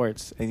like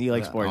sports and you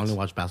like I sports. only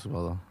watch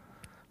basketball, though.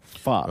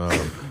 Fuck.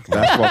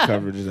 Basketball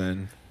coverage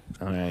then.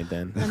 All right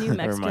then. None of you Never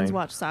Mexicans mind.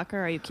 watch soccer?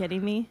 Are you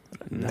kidding me?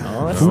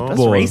 No, that's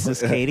Football.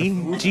 racist,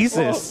 Katie.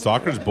 Jesus.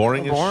 Soccer's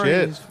boring as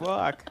shit. as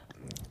fuck.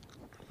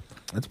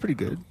 That's pretty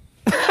good.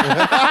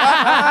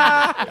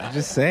 I'm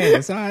just saying,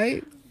 it's all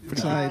right.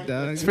 It's all right,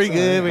 dog. It's pretty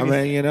good. I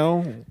mean, you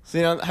know.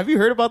 So, have you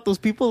heard about those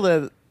people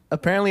that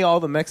apparently all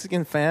the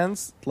Mexican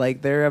fans,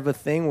 like, they have a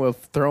thing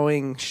with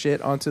throwing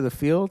shit onto the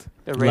field?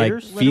 The Like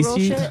Raiders? Literal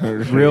feces?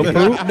 shit? Real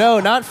poop? No,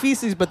 not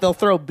feces, but they'll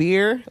throw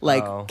beer,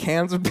 like Oh.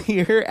 cans of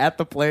beer at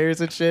the players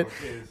and shit.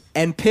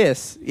 And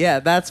piss. Yeah,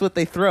 that's what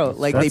they throw.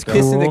 Like, That's they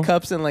piss in the cool.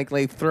 cups and, like,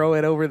 they throw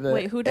it over the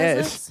Wait, who does edge.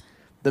 this?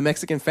 The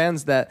Mexican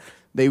fans that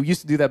they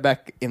used to do that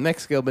back in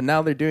Mexico, but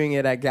now they're doing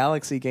it at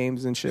Galaxy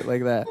games and shit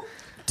like that.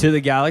 To the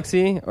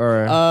Galaxy?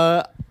 Or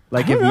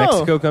like I if don't know.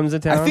 Mexico comes to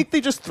town? I think they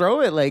just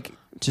throw it, like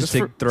Just to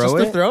for- throw just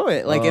it? to throw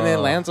it, like, and it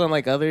Oh. lands on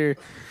like other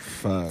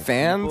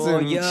fans Oh,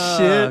 and yuck.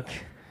 shit.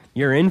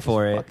 You're in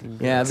for it.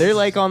 Yeah, they're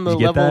like on the You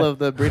get level that? of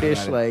the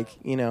British, like,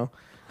 you know,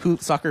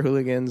 soccer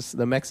hooligans.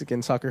 The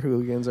Mexican soccer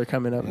hooligans are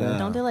coming up now.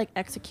 Don't they like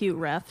execute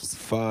refs?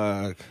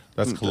 Fuck.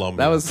 That's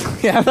Colombia. That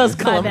was that was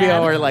My Colombia,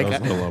 bad. or like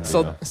That was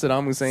Colombia.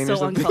 Saddam Hussein or So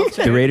something.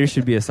 uncultured. The Raiders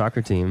should be a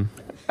soccer team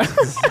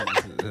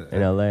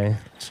in LA.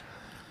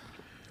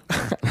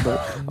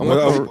 I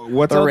want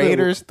What's the all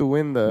Raiders to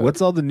win the.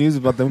 What's all the news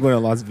about them going to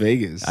Las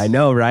Vegas? I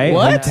know, right?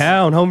 What?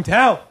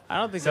 Hometown. I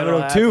don't think that'll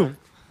 702.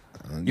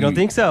 happen. You don't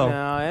think so? No,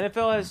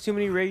 NFL has too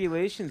many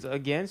regulations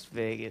against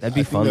Vegas. That'd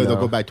be I fun, think they'll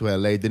though. go back to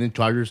LA. Didn't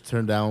Chargers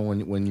turn down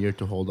one year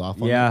to hold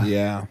off on Yeah. it?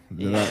 Yeah.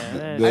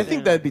 Yeah, I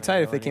think that'd be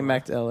tight if they came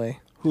back to LA.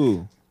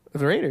 Who?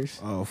 The Raiders.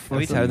 Oh, At fuck.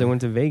 least how they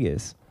went to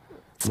Vegas.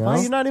 No? Why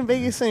are you not in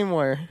Vegas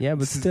anymore? Yeah,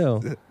 but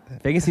still.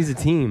 Vegas needs a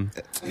team.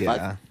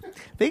 Yeah.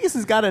 Vegas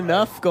has got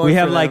enough going. We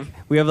have for like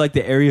them.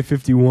 the Area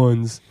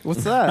 51s.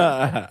 What's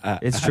that?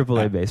 It's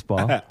AAA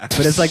baseball, but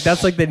it's like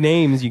that's like the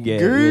names you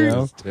get. You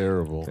know? It's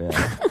terrible.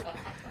 Yeah.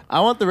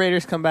 I want the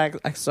Raiders come back.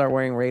 I start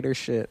wearing Raiders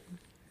shit.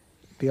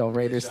 Be all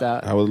Raiders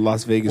out. I was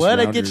Las Vegas. What?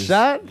 I Rounders. get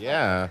shot?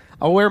 Yeah.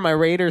 I'll wear my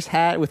Raiders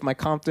hat with my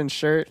Compton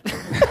shirt.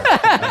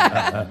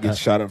 Get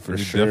shot up for You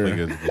sure.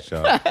 definitely gonna get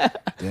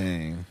shot.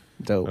 Dang.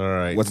 Dope. All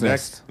right. What's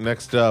next?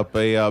 Next up,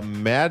 a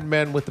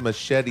madman with a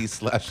machete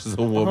slashes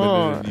a woman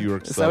in a New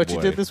York Is subway. that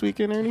what you did this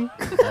weekend, Ernie?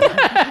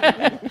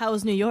 How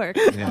was New York?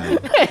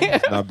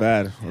 It's not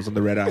bad. I was on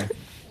the red eye.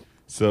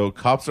 So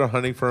cops are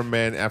hunting for a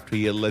man after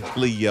he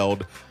allegedly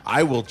yelled,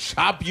 "I will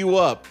chop you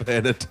up,"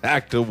 and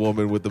attacked a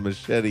woman with a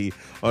machete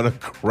on a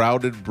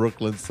crowded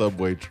Brooklyn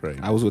subway train.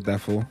 I was with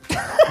that fool.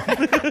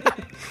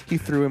 He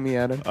threw me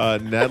at him.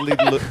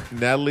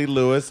 Natalie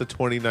Lewis, a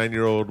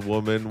 29-year-old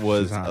woman,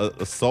 was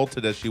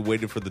assaulted as she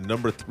waited for the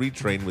number 3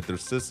 train with her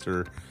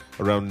sister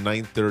around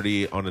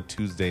 9:30 on a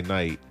Tuesday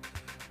night.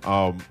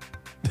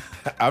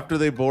 After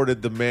they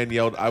boarded, the man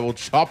yelled, "I will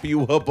chop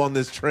you up on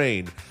this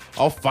train.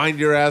 I'll find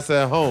your ass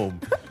at home.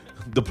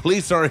 The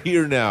police aren't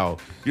here now.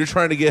 You're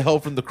trying to get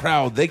help from the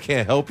crowd. They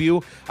can't help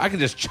you. I can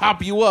just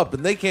chop you up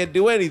and they can't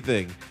do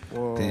anything."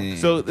 Dang.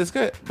 So this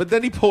guy, but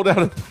then he pulled out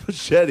a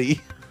machete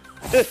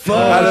out of his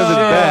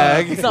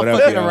bag. He's not What up,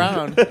 fucking y'all?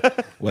 around.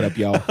 What up,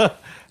 y'all?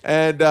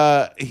 And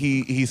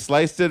he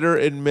sliced at her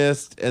and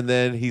missed, and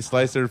then he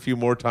sliced her a few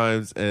more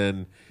times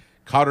and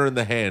caught her in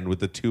the hand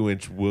with a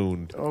 2-inch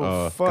wound.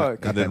 Oh,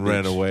 fuck. And then that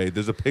ran bitch. away.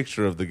 There's a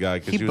picture of the guy.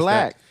 'Cause He she was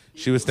black.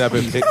 She was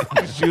snapping.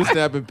 She was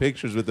snapping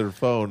pictures with her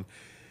phone.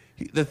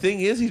 The thing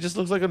is, he just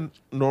looks like a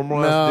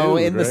normal ass No,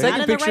 dude. in the right? second Not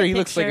in the picture, right he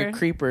looks like a picture.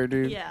 creeper,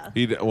 dude.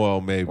 Yeah. Well,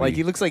 maybe. Like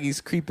he looks like he's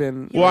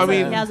creeping. Well, I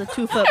He mean, has a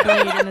 2-foot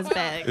blade in his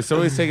bag. if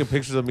somebody's taking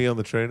pictures of me on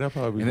the train, I'll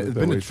probably. And look it's that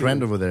been way a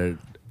trend too. over there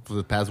for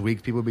the past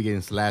week. People be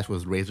getting slashed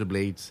with razor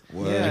blades.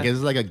 Yeah. I guess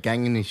it's like a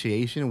gang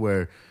initiation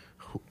where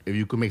if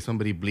you could make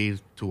somebody bleed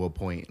to a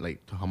point,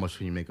 like to how much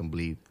can you make them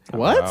bleed?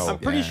 What? Wow. I'm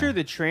pretty sure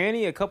the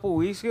tranny a couple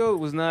weeks ago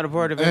was not a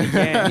part of any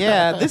gang.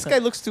 Yeah, this guy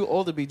looks too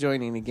old to be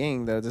joining the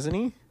gang, though, doesn't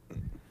he?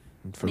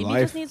 For Maybe he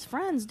life. just needs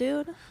friends,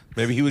 dude.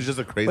 Maybe he was just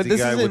a crazy But this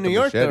guy is with in the New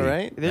York, machete. though,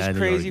 right? There's Yeah, New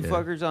crazy York, yeah.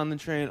 fuckers on the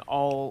train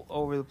all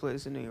over the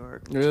place in New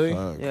York. Really?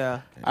 Fuck.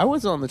 Yeah. I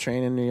was on the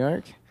train in New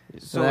York.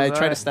 So and I was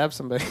tried I. to stab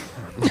somebody.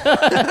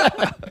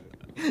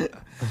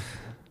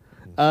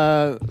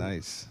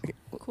 Nice.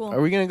 Cool.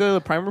 Are we gonna go to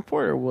the Prime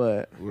Report or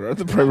what? We're at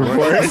the Prime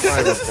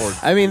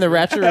Report. I mean the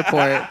Ratchet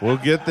Report. We'll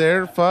get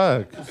there.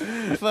 Fuck.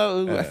 I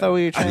thought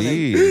we were trying to.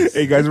 Jeez.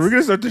 Hey guys, we're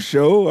gonna start the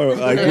show. Or,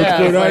 like, Yeah, what's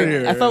going like, on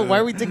here? I thought, why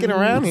are we dicking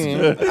around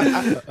here?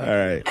 All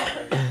right.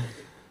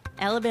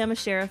 Alabama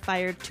sheriff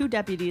fired 2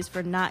 deputies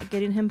for not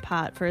getting him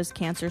pot for his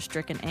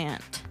cancer-stricken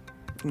aunt.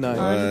 No.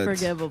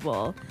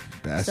 Unforgivable.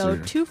 So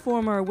Bastard. 2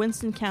 former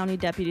Winston County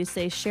deputies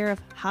say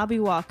Sheriff Hobby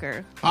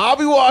Walker.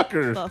 Hobby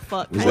Walker. The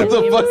fuck? Was What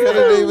that- the fuck kind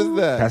of name is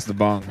that? Pass the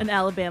bong. An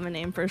Alabama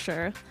name for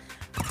sure.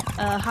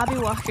 Hobby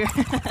Walker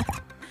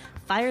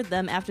fired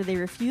them after they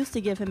refused to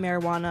give him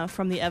marijuana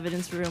from the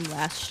evidence room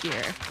last year.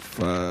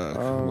 Fuck.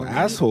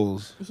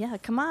 Assholes. Yeah,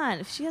 come on.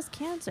 If she has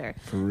cancer.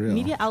 For real.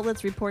 Media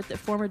outlets report that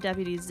former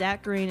deputies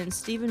Zach Green and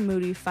Stephen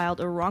Moody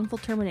filed a wrongful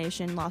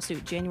termination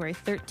lawsuit January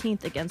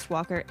 13th against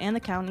Walker and the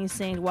county,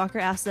 saying Walker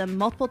asked them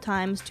multiple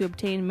times to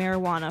obtain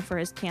marijuana for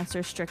his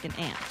cancer-stricken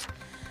aunt.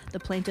 The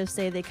plaintiffs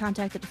say they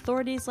contacted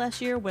authorities last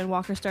year when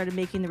Walker started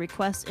making the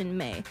request in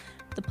May.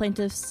 The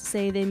plaintiffs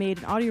say they made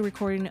an audio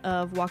recording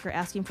of Walker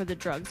asking for the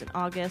drugs in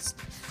August.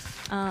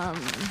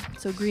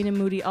 So Green and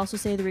Moody also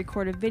say they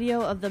recorded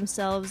video of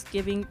themselves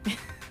giving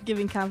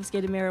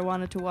confiscated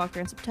marijuana to Walker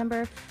in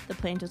September. The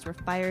plaintiffs were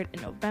fired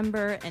in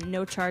November, and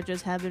no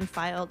charges have been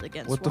filed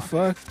against What the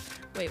Walker.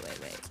 fuck? Wait.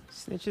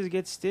 Snitches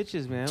get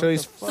stitches, man. So What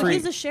he's the fuck? But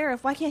he's a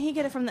sheriff. Why can't he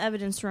get it from the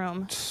evidence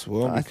room?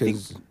 Well, I think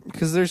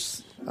because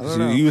there's. I don't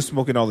know. he was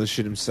smoking all this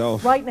shit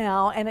himself. Right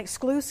now, an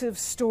exclusive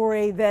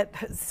story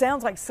that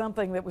sounds like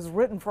something that was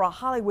written for a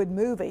Hollywood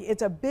movie.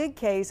 It's a big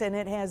case and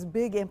it has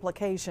big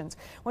implications.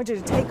 I want you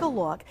to take a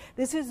look.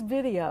 This is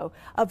video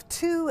of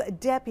 2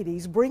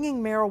 deputies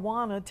bringing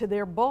marijuana to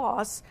their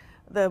boss,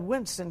 the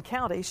Winston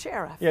County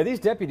Sheriff. Yeah,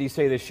 these deputies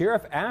say the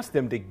sheriff asked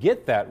them to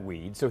get that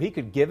weed so he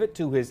could give it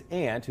to his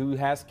aunt who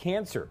has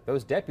cancer.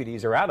 Those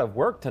deputies are out of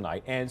work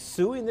tonight and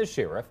suing the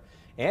sheriff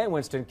and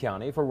Winston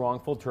County for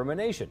wrongful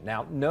termination.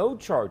 Now, no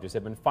charges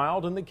have been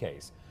filed in the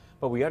case,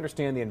 but we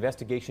understand the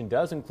investigation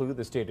does include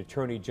the state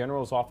attorney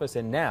general's office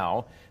and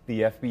now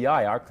the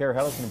FBI. Our Claire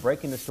Hellison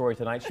breaking the story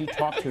tonight. She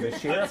talked to the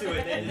sheriff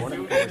and one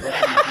of the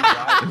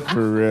deputies.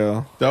 For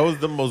real. That was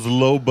the most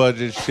low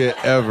budget shit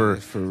ever.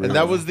 real. And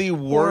that was the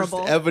worst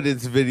Horrible.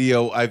 evidence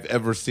video I've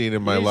ever seen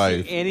in my You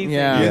life. see anything?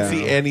 Yeah. You didn't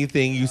see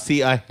anything. You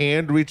see a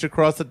hand reach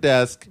across a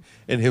desk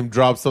and him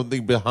drop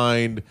something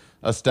behind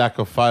a stack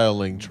of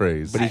filing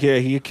trays. But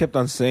he kept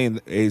on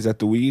saying, "Hey, is that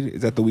the weed?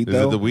 Is that the weed? Is it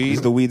though? the weed? This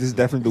is the weed. This is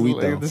definitely the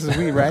weed, though. This is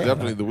weed, right?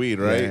 Definitely the weed,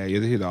 right? Yeah,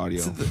 you hear the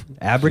audio.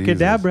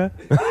 Abracadabra.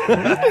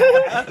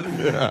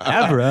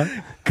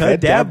 Abra.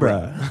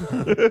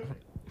 Cadabra.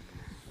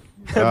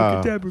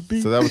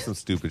 So that was some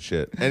stupid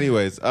shit.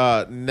 Anyways,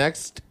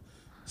 next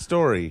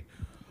story.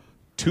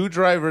 2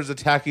 drivers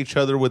attack each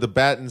other with a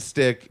bat and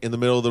stick in the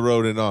middle of the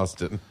road in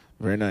Austin.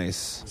 Very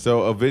nice.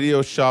 So a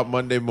video shot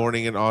Monday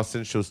morning in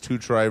Austin shows 2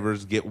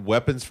 drivers get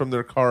weapons from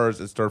their cars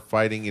and start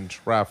fighting in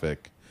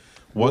traffic.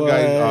 One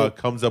guy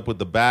comes up with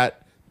the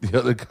bat. The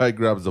other guy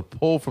grabs a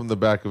pole from the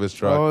back of his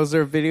truck. Oh, is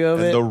there a video of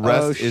and it? the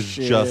rest Oh, is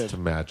shit. just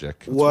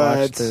magic. Let's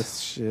watch this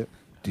shit.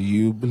 Do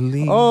you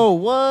believe? Oh,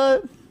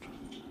 what?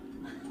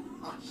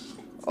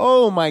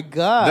 Oh my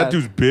god. That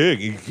dude's big.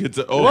 He gets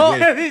a, oh, Whoa.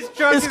 wait. His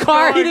truck His is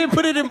car, gone. he didn't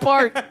put it in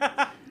park.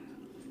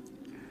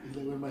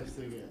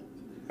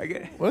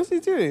 Okay. What is he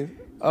doing?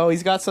 Oh,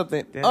 he's got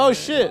something. Oh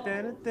shit.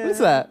 What's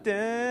that?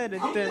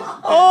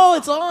 Oh,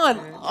 it's on.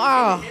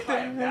 Ah.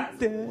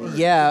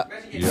 Yeah.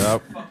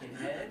 Yep.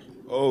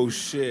 Oh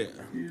shit.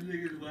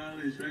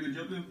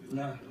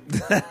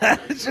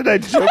 Should I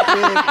jump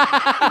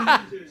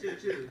in?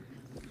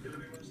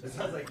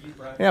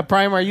 Yeah,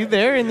 Prime, are you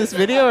there in this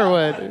video or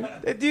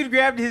what? That dude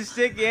grabbed his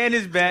stick and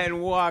his bat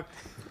and walked.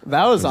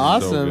 That was So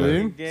awesome,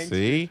 good. dude.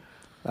 See?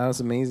 That was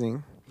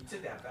amazing.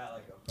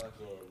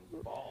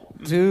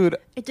 Dude,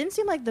 It didn't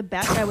seem like the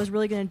bat guy was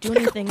really going to do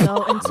anything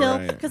though until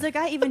Right. because the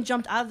guy even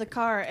jumped out of the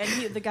car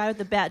and the guy with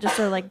the bat just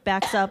sort of like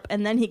backs up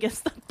and then he gets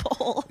the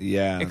pole.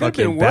 Yeah. It could have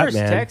been Fucking worse.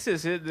 Batman.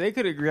 Texas, they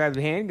could have grabbed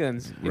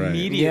handguns Right.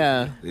 immediately.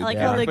 yeah. I like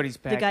how Everybody's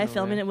the guy packing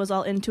filming away. it was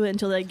all into it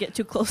until they get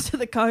too close to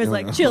the car. He's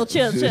like, chill,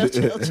 chill, chill,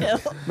 chill, chill.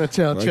 No,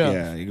 chill, Fuck chill.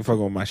 yeah, you can fuck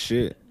with my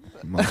shit,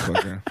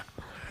 motherfucker.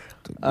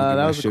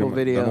 That was a cool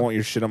video. I want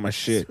your shit on my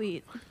shit.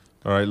 Sweet.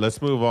 All right,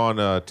 let's move on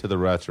to the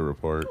Ratchet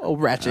Report. Oh,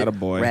 Ratchet.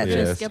 Attaboy. Ratchet. Yeah,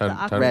 Just it's skip time- the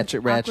time- awkward, Ratchet,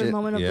 awkward Ratchet.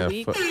 moment of Yeah, the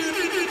week.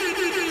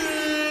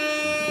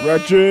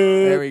 Ratchet.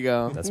 There we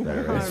go. That's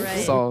better. All Right?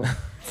 right. So,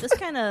 This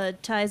kind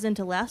of ties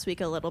into last week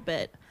a little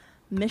bit.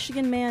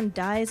 Michigan man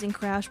dies in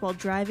crash while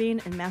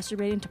driving and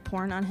masturbating to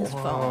porn on his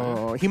phone.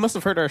 oh, he must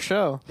have heard our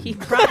show. He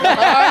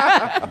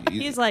probably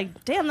he's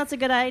like, damn, that's a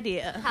good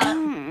idea.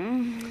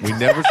 We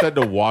never said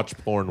to watch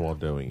porn while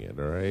doing it,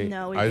 all right?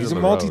 No, we Eyes He's a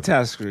on the road.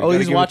 multitasker. You Oh, gotta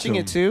he's give watching to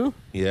it him. too?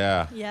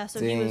 Yeah. Yeah, so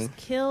he was Dang.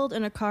 killed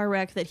in a car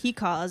wreck that he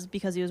caused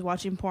because he was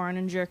watching porn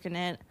and jerking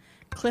it.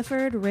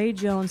 Clifford Ray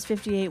Jones,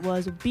 58,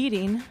 was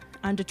beating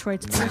on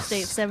Detroit's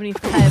Interstate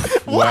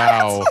 75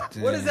 Wow.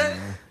 What is that?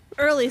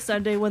 early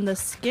Sunday when the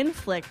skin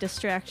flick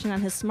distraction on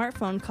his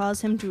smartphone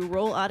caused him to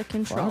roll out of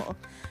control.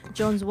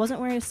 Jones wasn't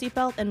wearing a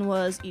seatbelt and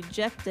was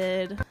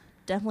ejected.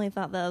 Definitely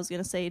thought that I was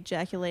going to say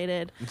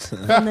ejaculated from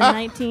the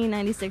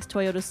 1996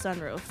 Toyota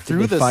sunroof.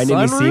 Through the find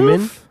any sunroof?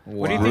 semen?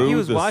 What do you think he Through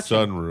was the watching?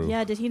 sunroof.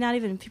 Yeah, did he not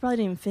even? He probably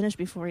didn't even finish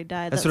before he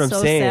died. That's That's what I'm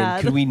so saying.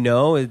 sad. Could we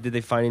know? Did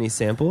they find any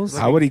samples?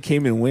 How would he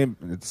came and went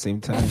at the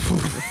same time?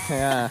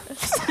 Yeah.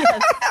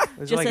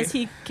 Just as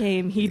he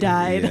came, he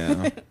died.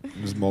 Yeah.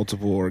 There's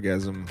multiple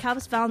orgasm.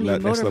 Cops found the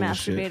Next motor level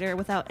shit. masturbator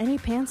without any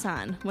pants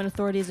on when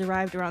authorities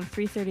arrived around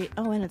 3:30.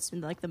 Oh, and it's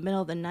like the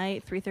middle of the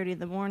night, 3:30 in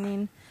the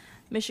morning.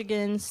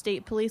 Michigan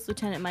State Police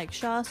Lieutenant Mike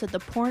Shaw said the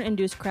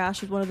porn-induced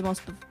crash was one of the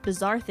most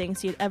bizarre things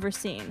he had ever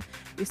seen.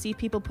 We see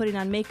people putting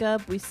on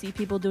makeup. We see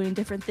people doing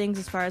different things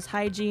as far as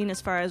hygiene,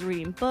 as far as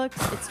reading books.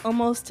 It's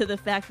almost to the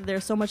fact that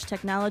there's so much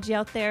technology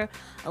out there.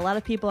 A lot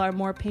of people are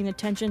more paying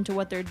attention to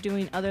what they're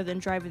doing other than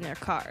driving their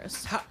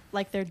cars,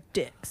 like their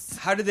dicks.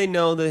 How did they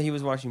know that he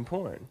was watching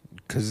porn?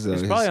 Because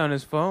He's probably on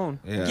his phone.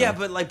 Yeah,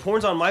 but like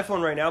porn's on my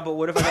phone right now. But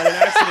what if I got an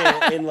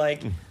accident and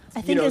like,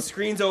 think his-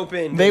 screen's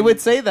open? They would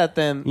say that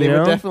then. They You would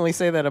know? definitely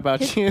say that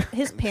about you.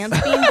 His pants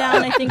being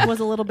down, I think, was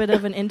a little bit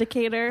of an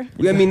indicator.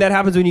 I mean, that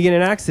happens when you get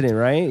in an accident,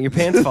 right? Your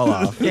pants fall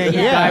off. Yeah, you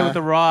Yeah. die with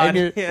a rod. And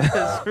you're- Yeah,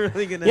 that's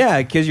really gonna.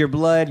 Yeah, because your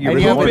blood, you're And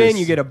you have open, a-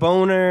 you get a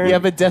boner. You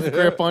have a death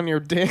grip on your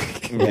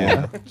dick.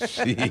 Yeah.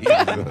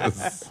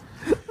 Jesus.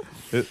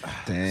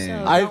 Dang.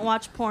 So don't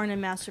watch porn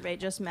and masturbate.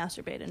 Just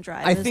masturbate and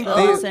drive. I is think the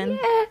they- lesson.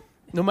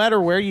 No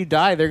matter where you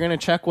die, they're gonna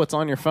check what's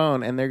on your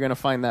phone and they're gonna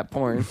find that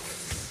porn.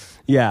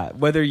 Yeah,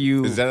 whether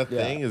you... Is that a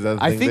thing? Is that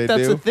a I thing think they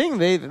that's do? a thing.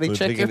 They So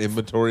check take your an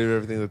inventory of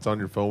everything that's on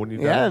your phone when you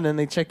die? yeah, and then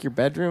they check your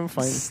bedroom.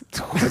 Find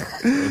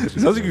It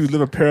sounds like you live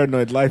a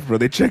paranoid life, bro.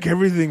 They check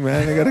everything,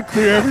 man. They gotta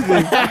clear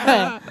everything.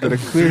 Gotta clear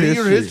Clear your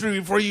history. history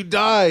before you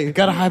die.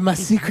 gotta hide my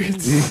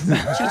secrets.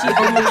 Chichi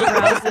only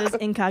browses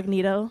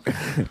incognito.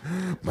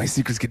 My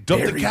secrets get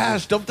Dump buried. the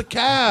cash. Dump the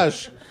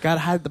cash. Gotta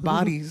hide the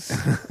bodies.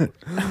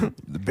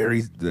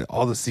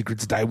 All the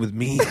secrets die with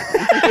me.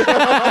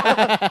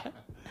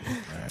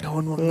 No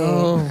one will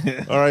know.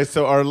 All right,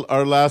 so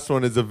our last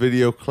one is a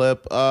video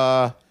clip,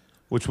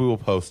 which we will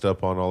post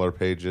up on all our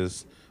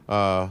pages.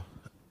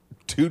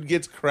 Dude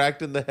gets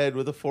cracked in the head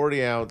with a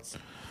 40 ounce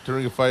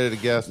during a fight at a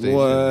gas station.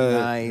 What?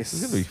 Nice.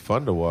 This is gonna be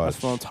fun to watch.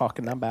 That's what I'm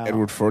talking about.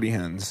 Edward 40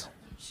 hands.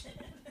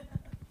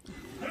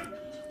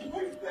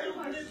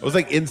 It was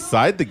like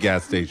inside the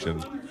gas station.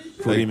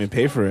 Didn't even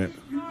pay for it.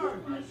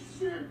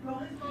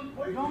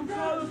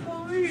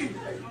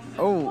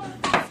 Oh.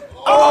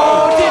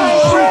 Oh,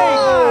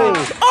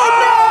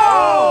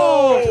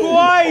 no!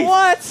 Twice!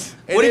 What?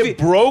 And What if it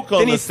broke on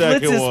Then the he slits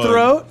second his one.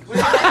 throat?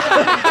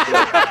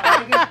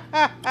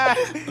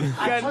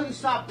 I told you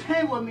stop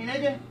playing with me,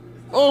 nigga.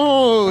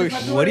 Oh,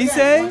 what'd he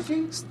say?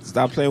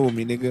 Stop playing with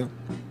me, nigga.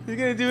 He's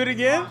gonna do it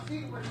again?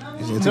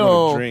 He's gonna take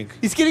No. a drink.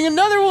 He's getting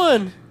another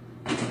one.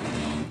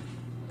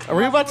 Are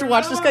we about to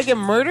watch this guy get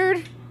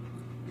murdered?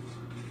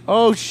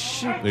 Oh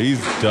shit!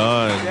 He's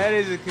done. That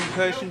is a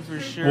concussion for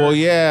sure. Well,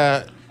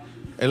 yeah.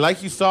 And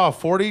like you saw,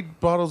 40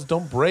 bottles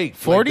don't break.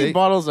 40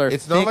 bottles are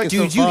It's thick not like as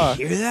Dude, you fuck.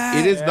 hear that?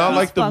 It is not Yeah.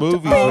 like the Fucked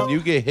movies up. when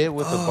you get hit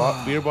with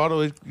a beer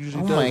bottle. It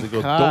usually does. It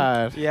goes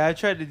dunk. Yeah, I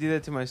tried to do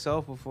that to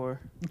myself before.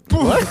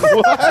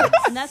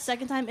 And that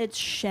second time, it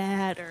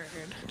shattered.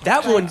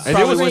 That one And it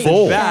probably was wasn't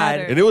full. bad,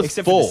 And it was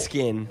except full. for the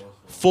skin.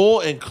 Full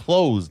and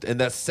closed. And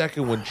that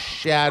second one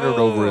shattered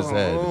over his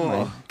head. Oh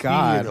my He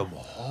God. hit him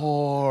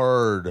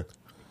hard.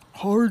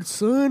 Hard,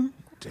 son.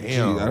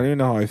 Damn. Jeez, I don't even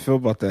know how I feel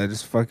about that. It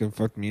just fucking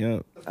fucked me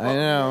up. I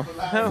know.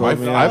 I have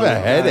a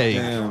headache.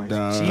 Damn,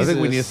 dog. I think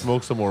we need to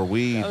smoke some more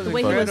weed. The to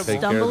way he fucking was take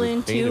care of stumbling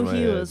this pain in too, my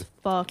he head. was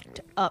fucked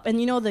up. And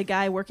you know the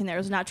guy working there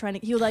was not trying to.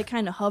 He would like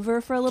kind of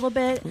hover for a little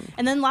bit,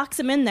 and then locks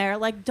him in there.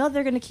 Like, duh,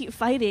 they're gonna keep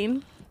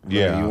fighting.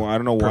 Yeah, I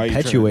don't know why.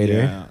 Perpetuator.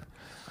 Yeah.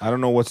 I don't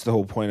know what's the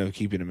whole point of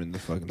keeping him in the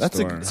fucking That's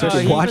a- store. so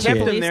He watch kept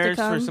it. him there Police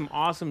to for come. some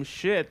awesome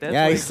shit. That's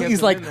Yeah, why he's, he kept he's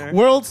him like in there.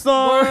 world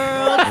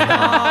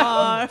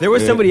star. There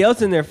was somebody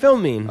else in there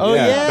filming. Oh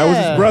yeah, that was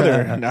his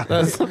brother. No.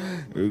 That's-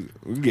 we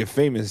can get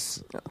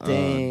famous.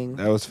 Dang,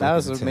 that was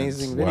an fucking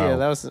amazing intense. video. Wow.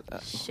 That was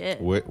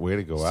Shit. Way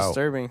to go it's out.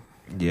 disturbing.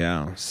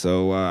 Yeah.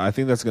 So I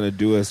think that's gonna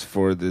do us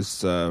for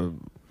this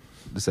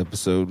this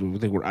episode. We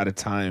think we're out of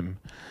time.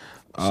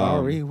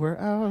 Sorry, we're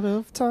out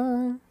of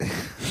time.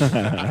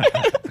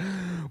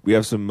 We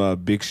have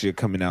some big shit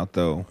coming out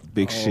though.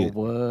 Big Oh, shit.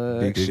 what?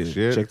 Big, Big shit.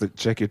 shit?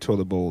 Check your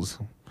toilet bowls.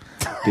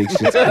 Big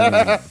shit's coming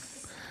out.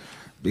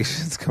 Big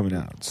shit's coming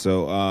out.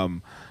 So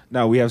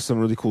now we have some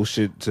really cool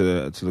shit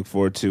to look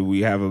forward to.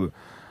 We have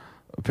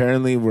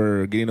apparently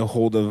we're getting a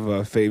hold of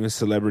a famous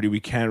celebrity.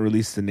 We can't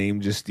release the name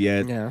just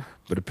yet. Yeah.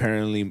 But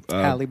apparently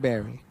Halle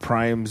Berry.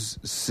 Prime's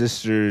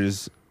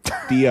sister's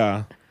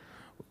Thea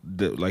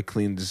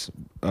cleans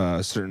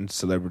certain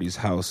celebrity's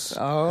house.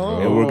 Oh.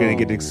 And we're gonna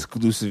get an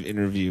exclusive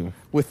interview.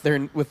 With the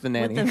nanny. With the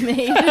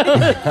maid.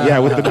 Yeah,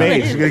 with the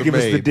maid. She's gonna The give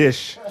us the maid.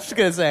 dish. She's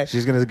gonna say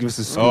She's gonna give us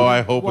the scoop. Oh,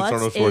 I hope it's What's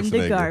Arnold in the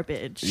Schwarzenegger.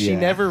 garbage? she Yeah.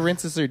 never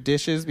rinses her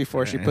dishes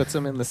before she puts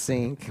them in the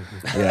sink.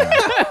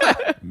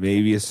 Yeah.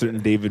 Maybe a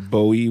certain David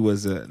Bowie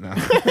was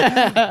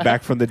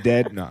back from the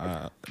dead.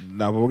 No,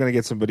 but we're gonna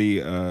get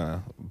somebody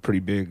pretty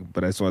big.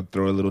 But I just want to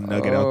throw a little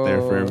nugget out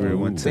there for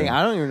everyone to Dang,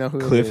 I don't even know who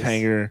it is.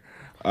 cliffhanger.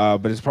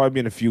 But it's probably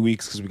been a few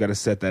weeks because we got to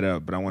set that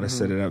up. But I want to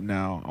set it up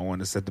now. I want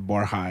to set the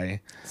bar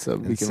high. So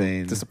we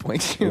Insane. can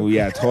disappoint you. Oh,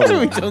 yeah,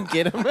 totally. we don't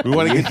get them. We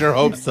want to get your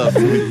hopes up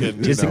so we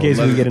can, Just in case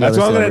we get That's another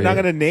why I'm celebrity. not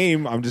gonna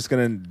name. I'm just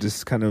gonna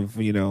kind of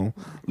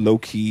low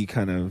key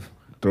kind of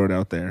throw it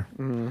out there.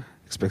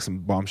 Expect some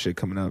bomb shit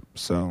coming up.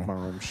 So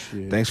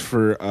thanks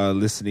for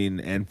listening,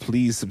 and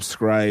please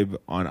subscribe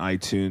on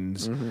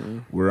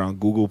iTunes. We're on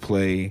Google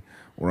Play.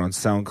 We're on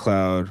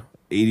SoundCloud.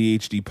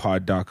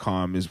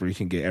 ADHDpod.com is where you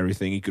can get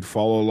everything. You could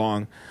follow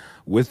along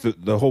with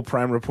the whole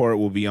Prime Report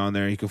will be on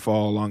there. You can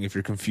follow along if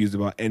you're confused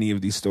about any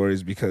of these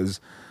stories because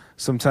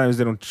sometimes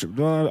they don't.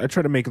 I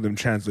try to make them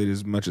translate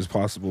as much as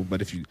possible,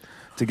 but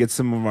to get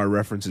some of our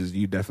references,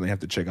 you definitely have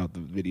to check out the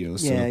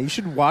videos. Yeah, you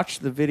should watch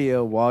the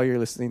video while you're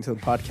listening to the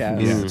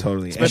podcast. Yeah,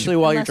 totally. Especially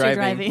while you're Unless you're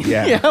driving. driving.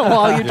 Yeah.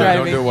 while you're Don't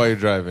driving. do it while you're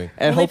driving.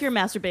 And Only hope- if you're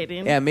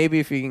masturbating. yeah, maybe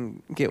if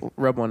you can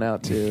rub one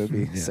out too, it'd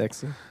be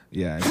sexy.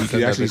 Yeah, if you Send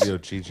could that actually, video,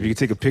 if Chi-Chi. you could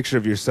take a picture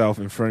of yourself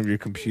in front of your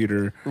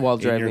computer While in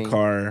driving. your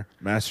car,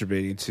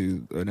 masturbating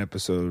to an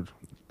episode,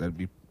 that'd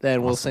be.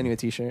 Then we'll awesome. send you a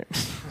T-shirt.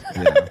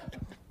 Yeah,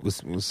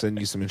 we'll send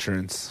you some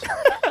insurance.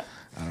 I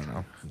don't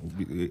know,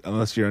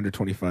 unless you're under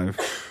 25.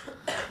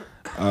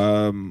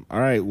 All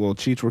right, well,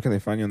 Cheech, where can they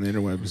find you on the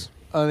interwebs?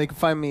 They can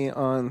find me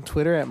on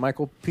Twitter at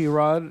Michael P.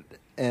 Rod,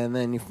 and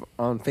then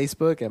on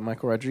Facebook at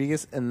Michael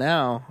Rodriguez, and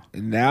now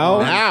on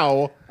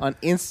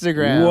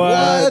Instagram.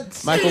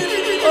 What? Michael?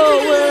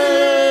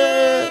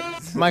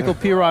 Michael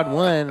P. Rod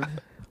 1.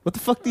 What the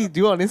fuck do you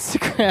do on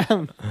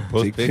Instagram?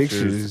 Post Take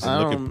pictures pictures.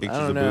 and look at pictures I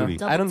don't of know.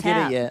 booty. I don't get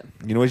tap. it yet.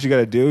 You know what you got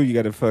to do? You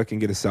got to fucking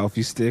get a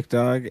selfie stick,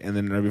 dog, and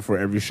then right before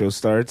every show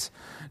starts,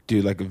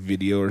 do like a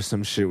video or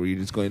some shit where you're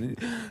just going,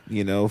 That's a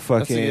good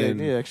fucking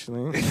idea,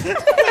 actually.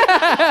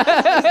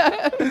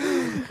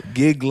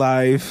 gig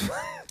life.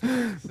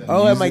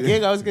 Oh, at my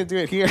gig, I was gonna do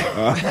it here.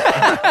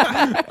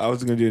 I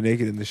was gonna do it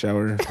naked in the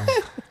shower.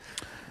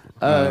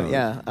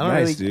 Yeah, I don't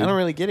nice, dude. I don't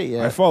really get it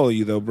yet. I follow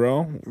you though,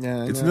 bro.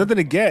 Yeah, I it's know. nothing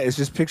to get. It's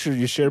just pictures.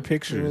 You share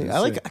pictures.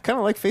 I kind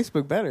of like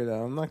Facebook better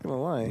though. I'm not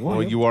gonna lie.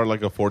 Well, you are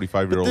like a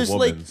 45-year-old there's,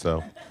 woman, like-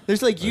 so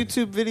There's like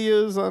YouTube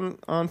videos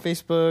on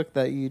Facebook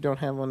that you don't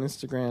have on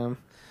Instagram.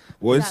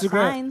 Well, Got Instagram.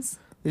 signs.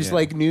 There's Yeah.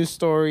 like news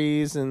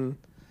stories and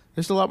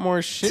there's a lot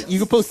more shit. You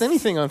can post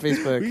anything on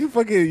Facebook.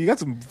 You got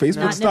some Facebook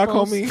Not stock,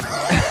 nipples. homie.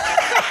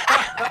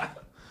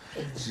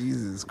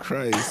 Jesus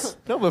Christ.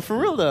 No, but for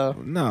real though.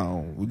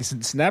 No,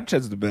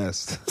 Snapchat's the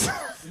best.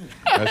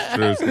 That's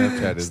true.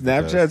 Snapchat is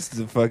Snapchat's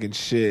the fucking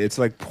shit. It's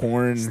like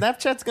porn.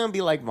 Snapchat's gonna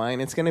be like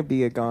Vine. It's gonna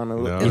be a gone.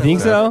 You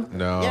think so?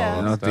 No, Yeah.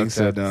 I don't think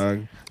so,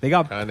 dog. They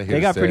got Kinda here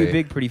to got pretty stay.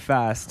 big pretty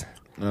fast.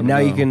 I don't And now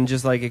you know. can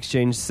just like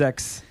exchange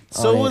sex.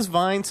 So on it. was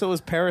Vine. So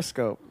was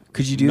Periscope.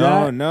 Could you do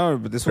that? No,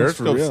 but this one's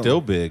for Periscope's real.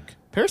 still big.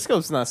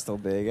 Periscope's not still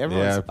big.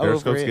 Everyone's Yeah, over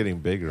Periscope's it. getting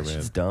bigger, man.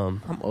 It's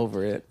dumb. I'm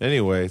over it.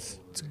 Anyways,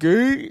 It's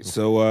gay.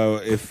 So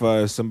if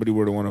somebody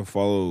were to want to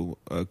follow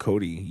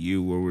Cody,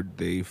 where would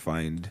they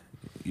find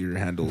your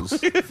handles?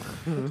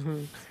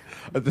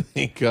 I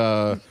think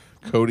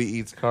Cody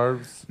Eats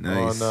Carbs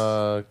Nice.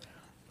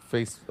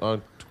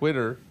 on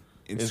Twitter,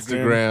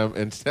 Instagram. Instagram,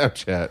 and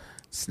Snapchat.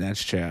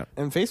 Snatch chat.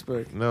 And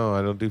Facebook. No,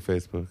 I don't do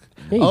Facebook.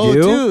 Yeah, you Oh,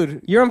 do.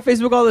 dude. You're on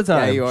Facebook all the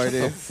time. Yeah, you are, Shut the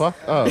dude. fuck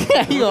up.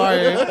 Yeah, you are.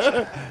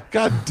 Dude.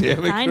 God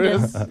damn it,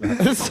 Kinda.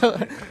 Chris. So,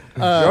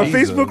 You're on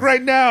Facebook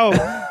right now.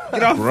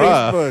 Get off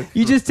Bruh. Facebook.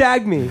 You just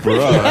tagged me.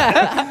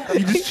 Bruh. You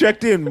just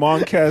checked in.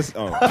 Moncast.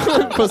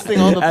 Oh,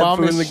 posting all the At Food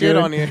bombest and shit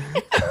Lagoon. on here.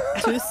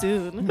 Too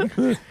soon.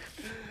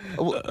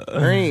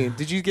 Ernie,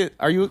 do you go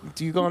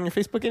on your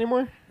Facebook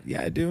anymore?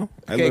 yeah, I do.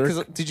 I Okay, lurk.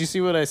 because did you see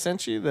what I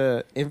sent you?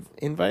 The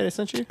invite I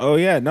sent you? Oh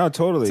yeah, no,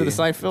 totally. To the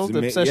Seinfeld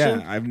It's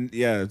obsession?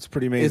 Yeah, it's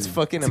pretty amazing. It's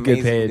fucking It's a good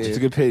amazing. page. Dude. It's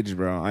a good page,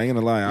 bro. I ain't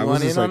gonna lie. I You was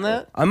want just in on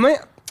like,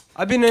 that?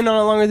 I've been in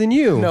on it longer than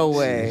you. No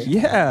way.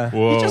 Yeah.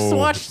 Whoa. You just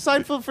watched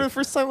Seinfeld for the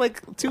first time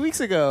like 2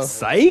 weeks ago.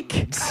 Psych.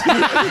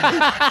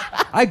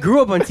 I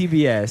grew up on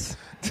TBS.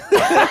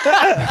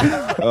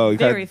 Oh, you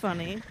Very got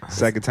funny.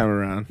 second time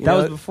around. That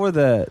was before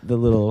the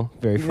little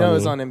very You funny. know it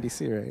was on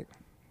NBC, right?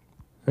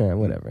 Yeah,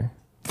 whatever.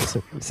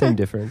 Same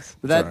difference.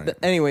 But that, It's all right.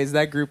 anyways,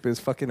 that group is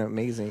fucking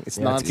amazing. It's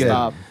Yeah, it's good.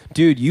 nonstop.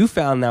 Dude, you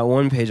found that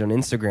one page on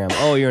Instagram.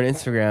 Oh, you're on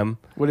Instagram.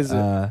 What is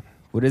it?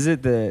 What is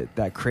it?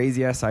 That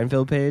crazy ass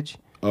Seinfeld page?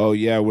 Oh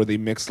yeah, where they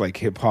mix like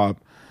hip hop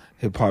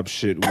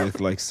shit with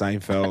like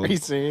Seinfeld. Are you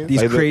serious?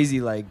 These Like the- crazy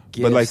like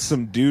gifs. But like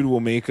some dude will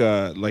make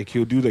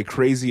he'll do like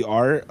crazy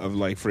art of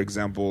like, for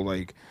example,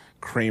 like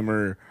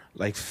Kramer,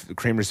 like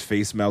Kramer's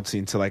face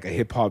melting to like a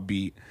hip hop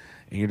beat,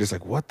 and you're just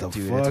like, what the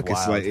Dude, fuck? it's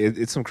It's like wild.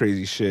 it's some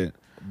crazy shit.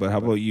 But how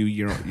about you?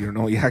 You're an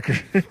old yacker.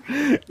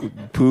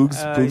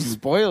 Poogs.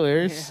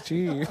 Spoilers.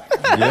 Gee.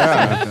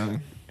 Yeah.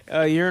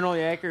 Urinal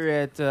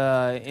Yacker at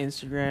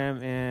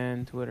Instagram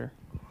and Twitter.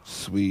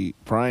 Sweet.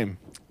 Prime.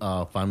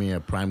 Find me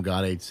at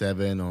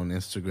PrimeGod87 on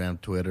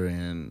Instagram, Twitter,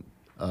 and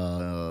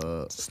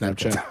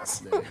Snapchat.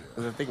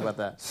 Think about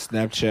that.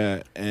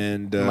 Snapchat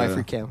and My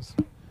free cams.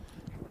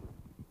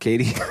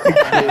 Katie.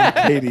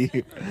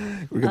 Katie.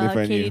 Where can they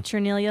find Katie you?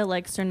 Ternelia,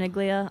 like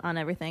Cerniglia, on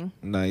everything.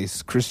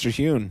 Nice. Krista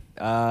Hune.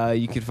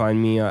 You can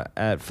find me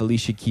at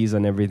Felicia Keys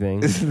on everything.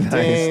 Nice,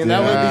 Dang, dude.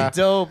 that would be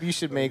dope. You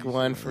should make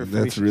one for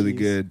That's Felicia really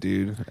Keys. good,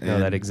 dude. No,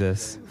 And that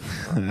exists.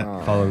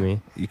 Follow me.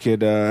 You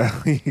could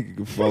you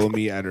can follow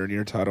me at Ernie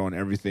Hurtado on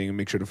everything, and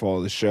make sure to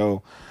follow the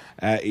show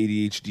at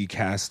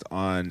ADHDcast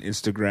on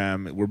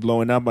Instagram. We're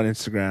blowing up on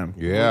Instagram.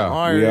 Yeah.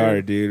 We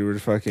are, dude. We're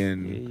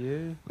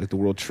fucking like the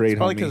World Trade,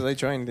 Probably homie. because I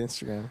joined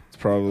Instagram. It's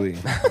probably.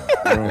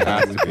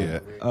 Has to be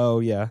it. Oh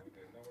yeah.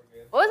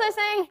 What was I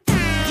saying?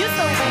 You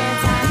so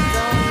fantastic,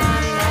 don't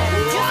not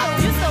matter.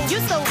 You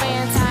so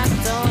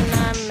fantastic, don't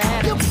not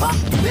matter.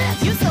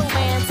 You so